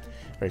grasp.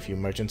 Very few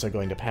merchants are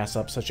going to pass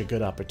up such a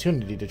good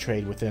opportunity to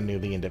trade with a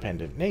newly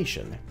independent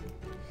nation.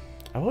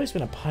 I've always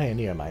been a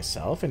pioneer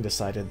myself, and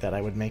decided that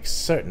I would make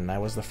certain I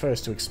was the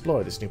first to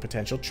explore this new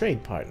potential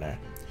trade partner.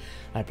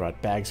 I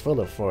brought bags full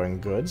of foreign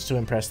goods to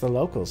impress the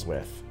locals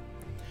with.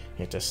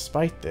 Yet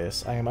despite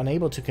this, I am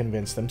unable to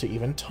convince them to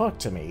even talk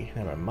to me,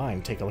 never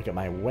mind take a look at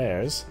my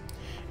wares.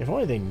 If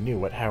only they knew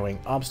what harrowing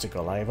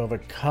obstacles I've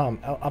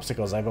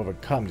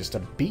overcome just to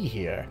be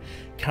here.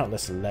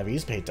 Countless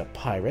levies paid to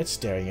pirates,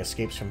 daring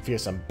escapes from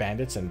fearsome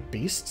bandits and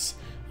beasts.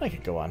 I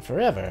could go on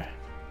forever.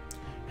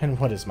 And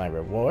what is my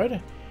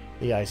reward?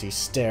 The icy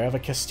stare of a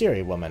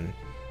Kastiri woman.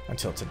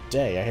 Until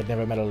today, I had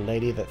never met a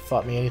lady that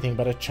thought me anything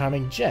but a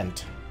charming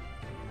gent.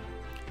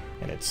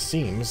 And it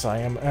seems I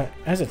am,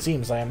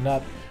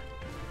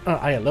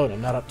 I alone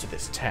am not up to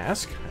this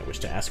task. I wish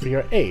to ask for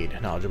your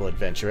aid, knowledgeable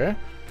adventurer.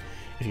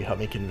 If you help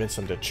me convince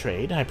them to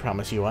trade, I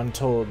promise you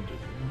untold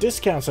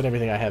discounts on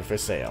everything I have for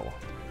sale.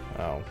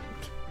 Oh.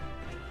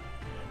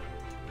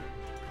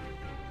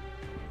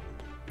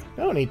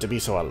 No need to be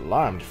so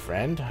alarmed,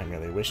 friend. I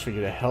merely wish for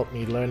you to help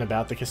me learn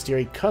about the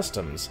Kastiri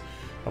customs.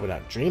 I would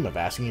not dream of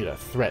asking you to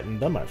threaten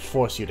them or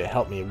force you to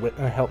help me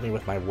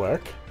with my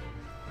work.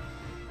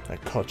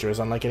 That culture is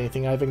unlike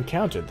anything I've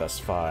encountered thus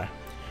far.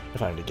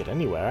 If I'm to get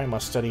anywhere, I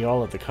must study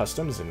all of the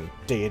customs and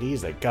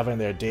deities that govern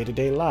their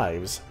day-to-day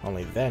lives.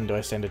 Only then do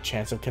I stand a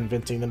chance of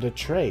convincing them to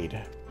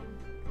trade.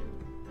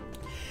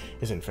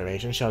 This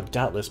information shall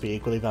doubtless be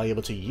equally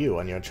valuable to you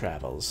on your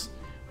travels.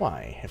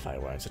 Why, if I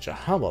weren't such a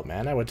humble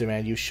man, I would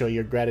demand you show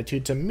your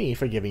gratitude to me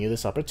for giving you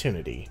this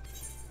opportunity.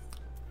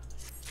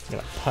 I'm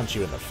gonna punch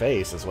you in the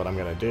face is what I'm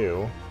gonna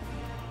do.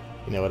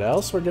 You know what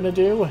else we're gonna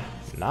do?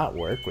 Not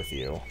work with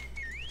you.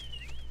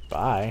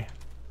 Bye.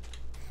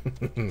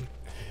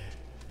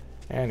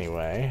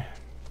 Anyway.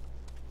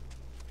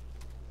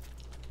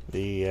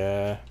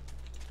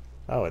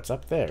 Oh, it's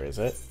up there, is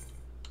it?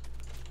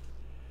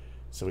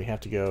 So we have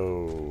to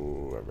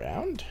go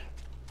around?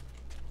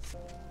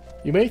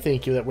 You may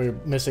think that we're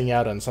missing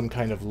out on some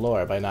kind of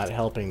lore by not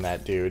helping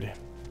that dude.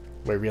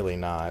 We're really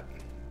not.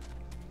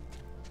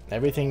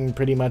 Everything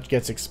pretty much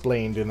gets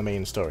explained in the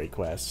main story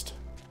quest.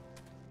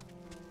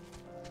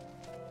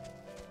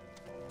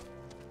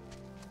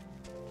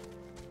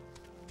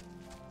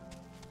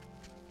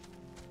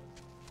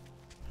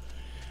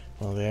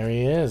 Well, there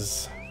he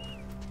is.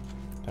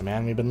 The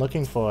man we've been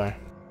looking for.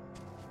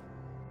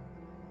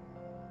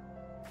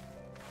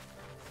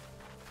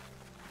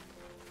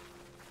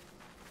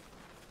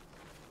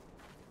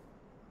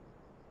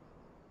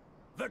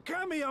 The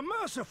Kami are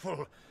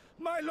merciful!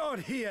 My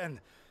lord Hien,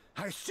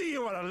 I see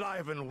you are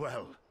alive and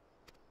well.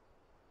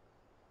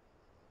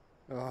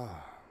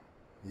 Ah,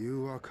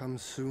 you are come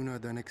sooner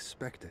than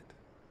expected.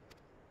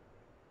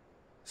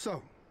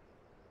 So,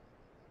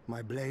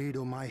 my blade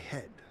or my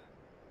head?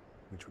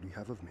 Which would you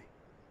have of me?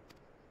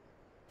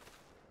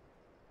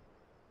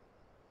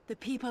 The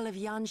people of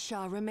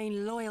Yansha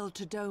remain loyal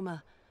to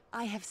Doma.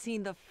 I have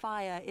seen the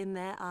fire in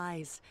their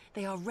eyes.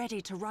 They are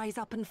ready to rise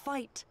up and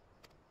fight.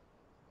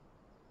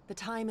 The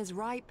time is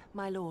ripe,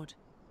 my lord.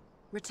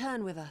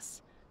 Return with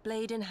us,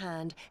 blade in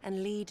hand,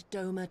 and lead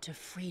Doma to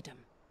freedom.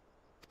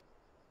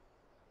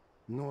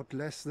 Not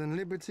less than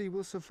liberty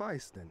will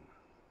suffice, then.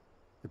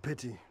 A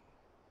pity.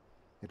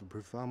 It will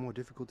prove far more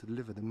difficult to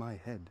deliver than my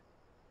head.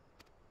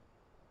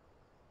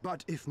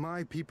 But if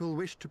my people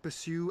wish to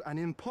pursue an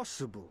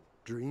impossible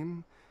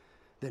dream,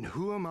 then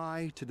who am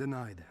I to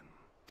deny them?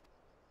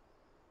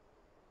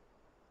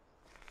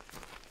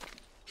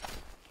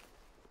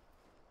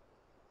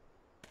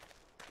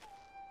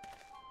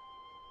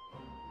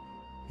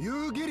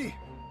 You, Giri,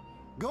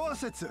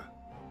 Go-Setsu,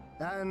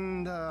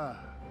 and, The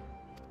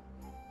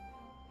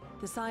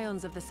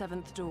Scions of the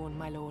Seventh Dawn,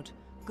 my lord.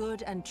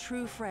 Good and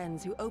true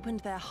friends who opened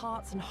their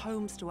hearts and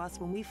homes to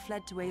us when we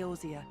fled to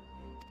Eorzea.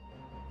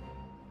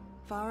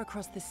 Far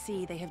across the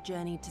sea they have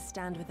journeyed to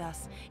stand with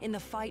us in the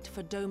fight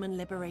for Doman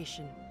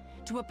liberation.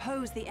 To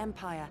oppose the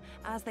Empire,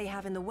 as they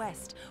have in the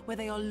West, where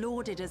they are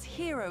lauded as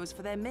heroes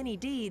for their many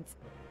deeds.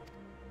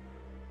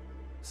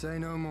 Say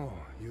no more,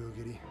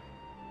 Yugiri.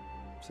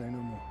 Say no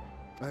more.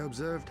 I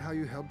observed how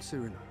you helped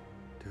Cyrilla,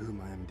 to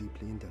whom I am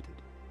deeply indebted.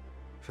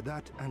 For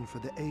that and for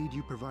the aid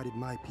you provided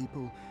my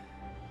people,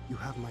 you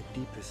have my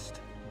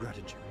deepest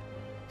gratitude.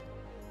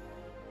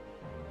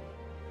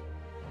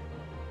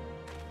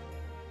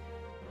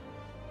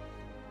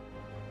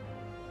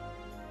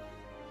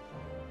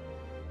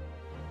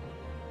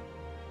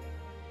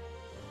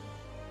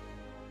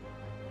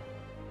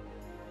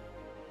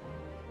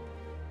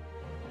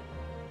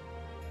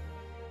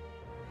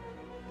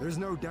 There is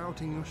no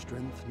doubting your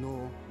strength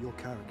nor your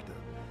character.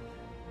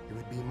 It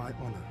would be my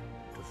honor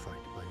to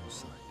fight by your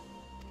side.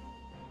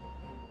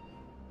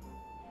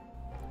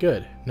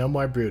 Good. No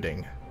more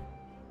brooding.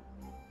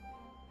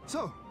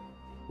 So,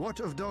 what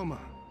of Doma?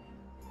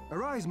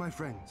 Arise, my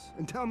friends,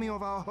 and tell me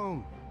of our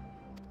home.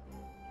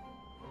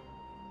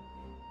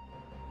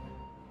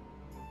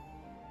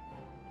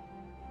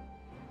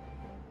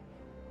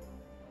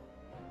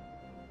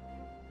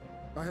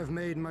 I have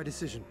made my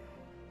decision.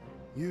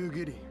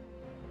 Yugiri,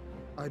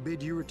 I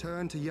bid you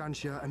return to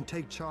Yansha and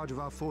take charge of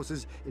our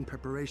forces in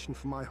preparation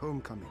for my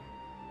homecoming.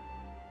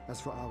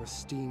 As for our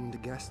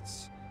esteemed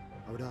guests,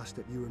 I would ask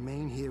that you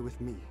remain here with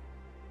me.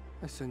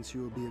 I sense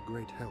you will be a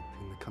great help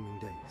in the coming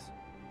days.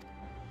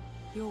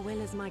 Your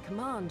will is my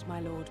command, my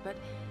lord, but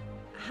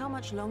how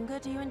much longer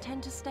do you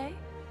intend to stay?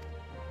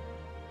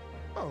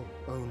 Oh,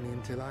 only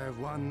until I have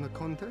won the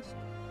contest?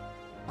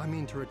 I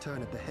mean to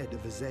return at the head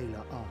of the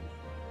Zayla army.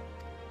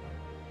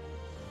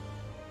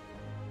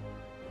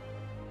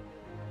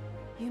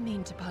 You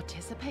mean to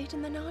participate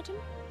in the Narden?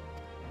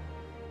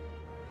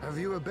 Have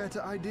you a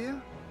better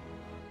idea?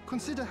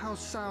 Consider how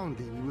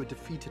soundly we were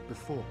defeated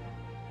before.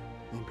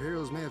 The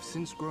Imperials may have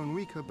since grown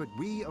weaker, but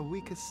we are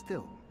weaker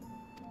still.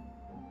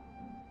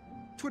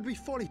 It would be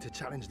folly to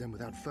challenge them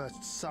without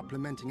first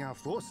supplementing our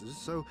forces,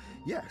 so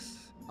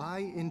yes, I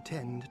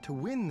intend to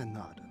win the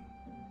Narden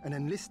and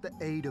enlist the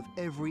aid of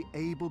every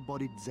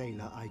able-bodied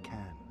Zayla I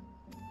can.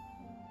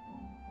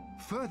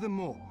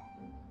 Furthermore,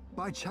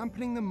 by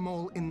championing them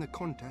all in the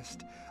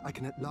contest, I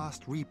can at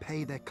last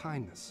repay their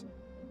kindness.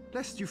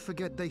 Lest you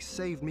forget they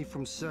saved me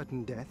from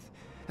certain death,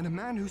 and a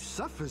man who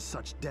suffers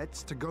such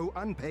debts to go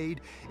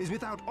unpaid is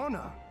without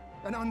honor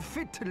and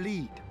unfit to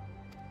lead.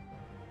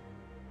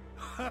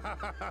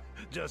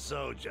 Just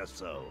so, just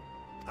so.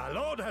 Our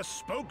lord has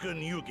spoken,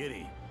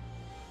 Ugiri.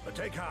 But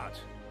take heart.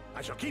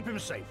 I shall keep him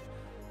safe.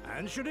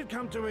 And should it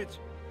come to it,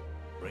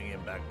 bring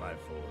him back by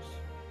force.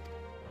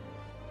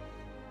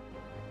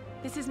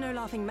 This is no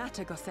laughing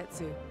matter,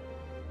 Gosetsu.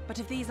 But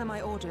if these are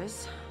my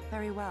orders,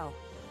 very well.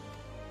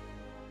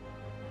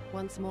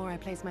 Once more I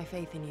place my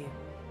faith in you.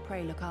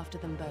 Pray look after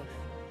them both.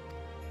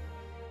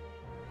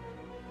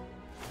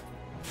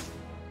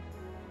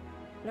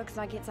 Looks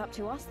like it's up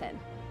to us then.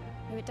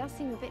 Though it does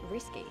seem a bit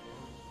risky.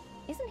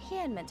 Isn't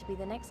Hien meant to be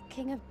the next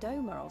king of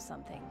Doma or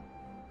something?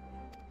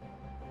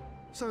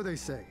 So they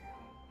say.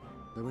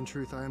 Though in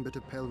truth I am but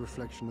a pale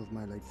reflection of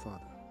my late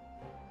father.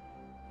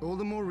 All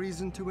the more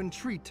reason to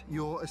entreat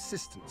your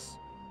assistance.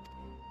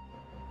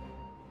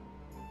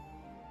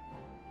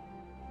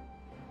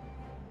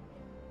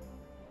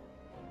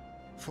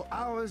 For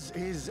ours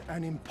is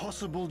an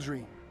impossible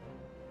dream.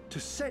 To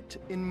set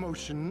in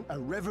motion a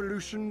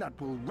revolution that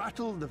will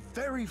rattle the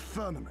very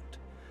firmament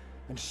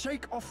and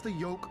shake off the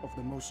yoke of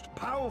the most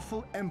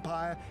powerful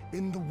empire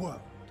in the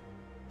world.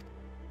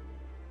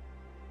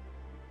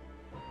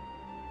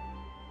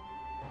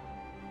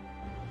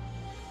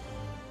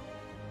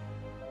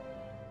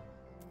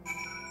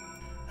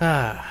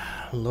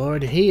 Ah,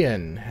 Lord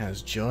Hien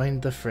has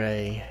joined the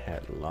fray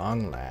at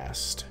long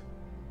last.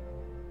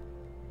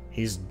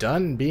 He's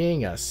done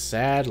being a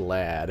sad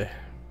lad.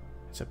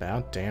 It's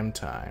about damn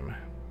time.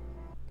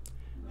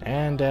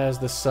 And as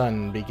the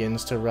sun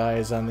begins to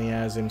rise on the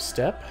Azim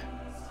steppe,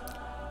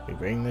 we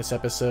bring this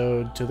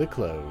episode to the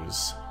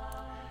close.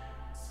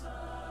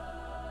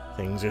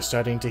 Things are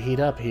starting to heat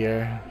up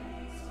here.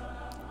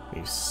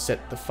 We've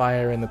set the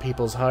fire in the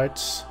people's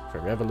hearts for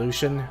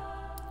revolution.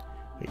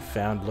 We've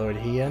found Lord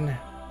Hien.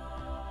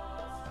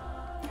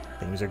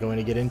 Things are going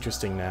to get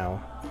interesting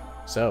now.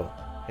 So,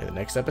 in the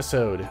next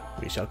episode,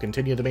 we shall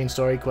continue the main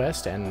story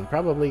quest and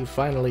probably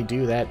finally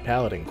do that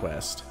paladin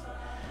quest.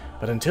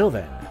 But until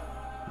then,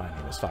 my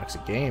name is Foxy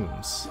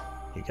Games.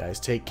 You guys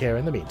take care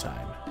in the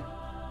meantime.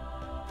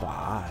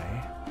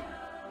 Bye.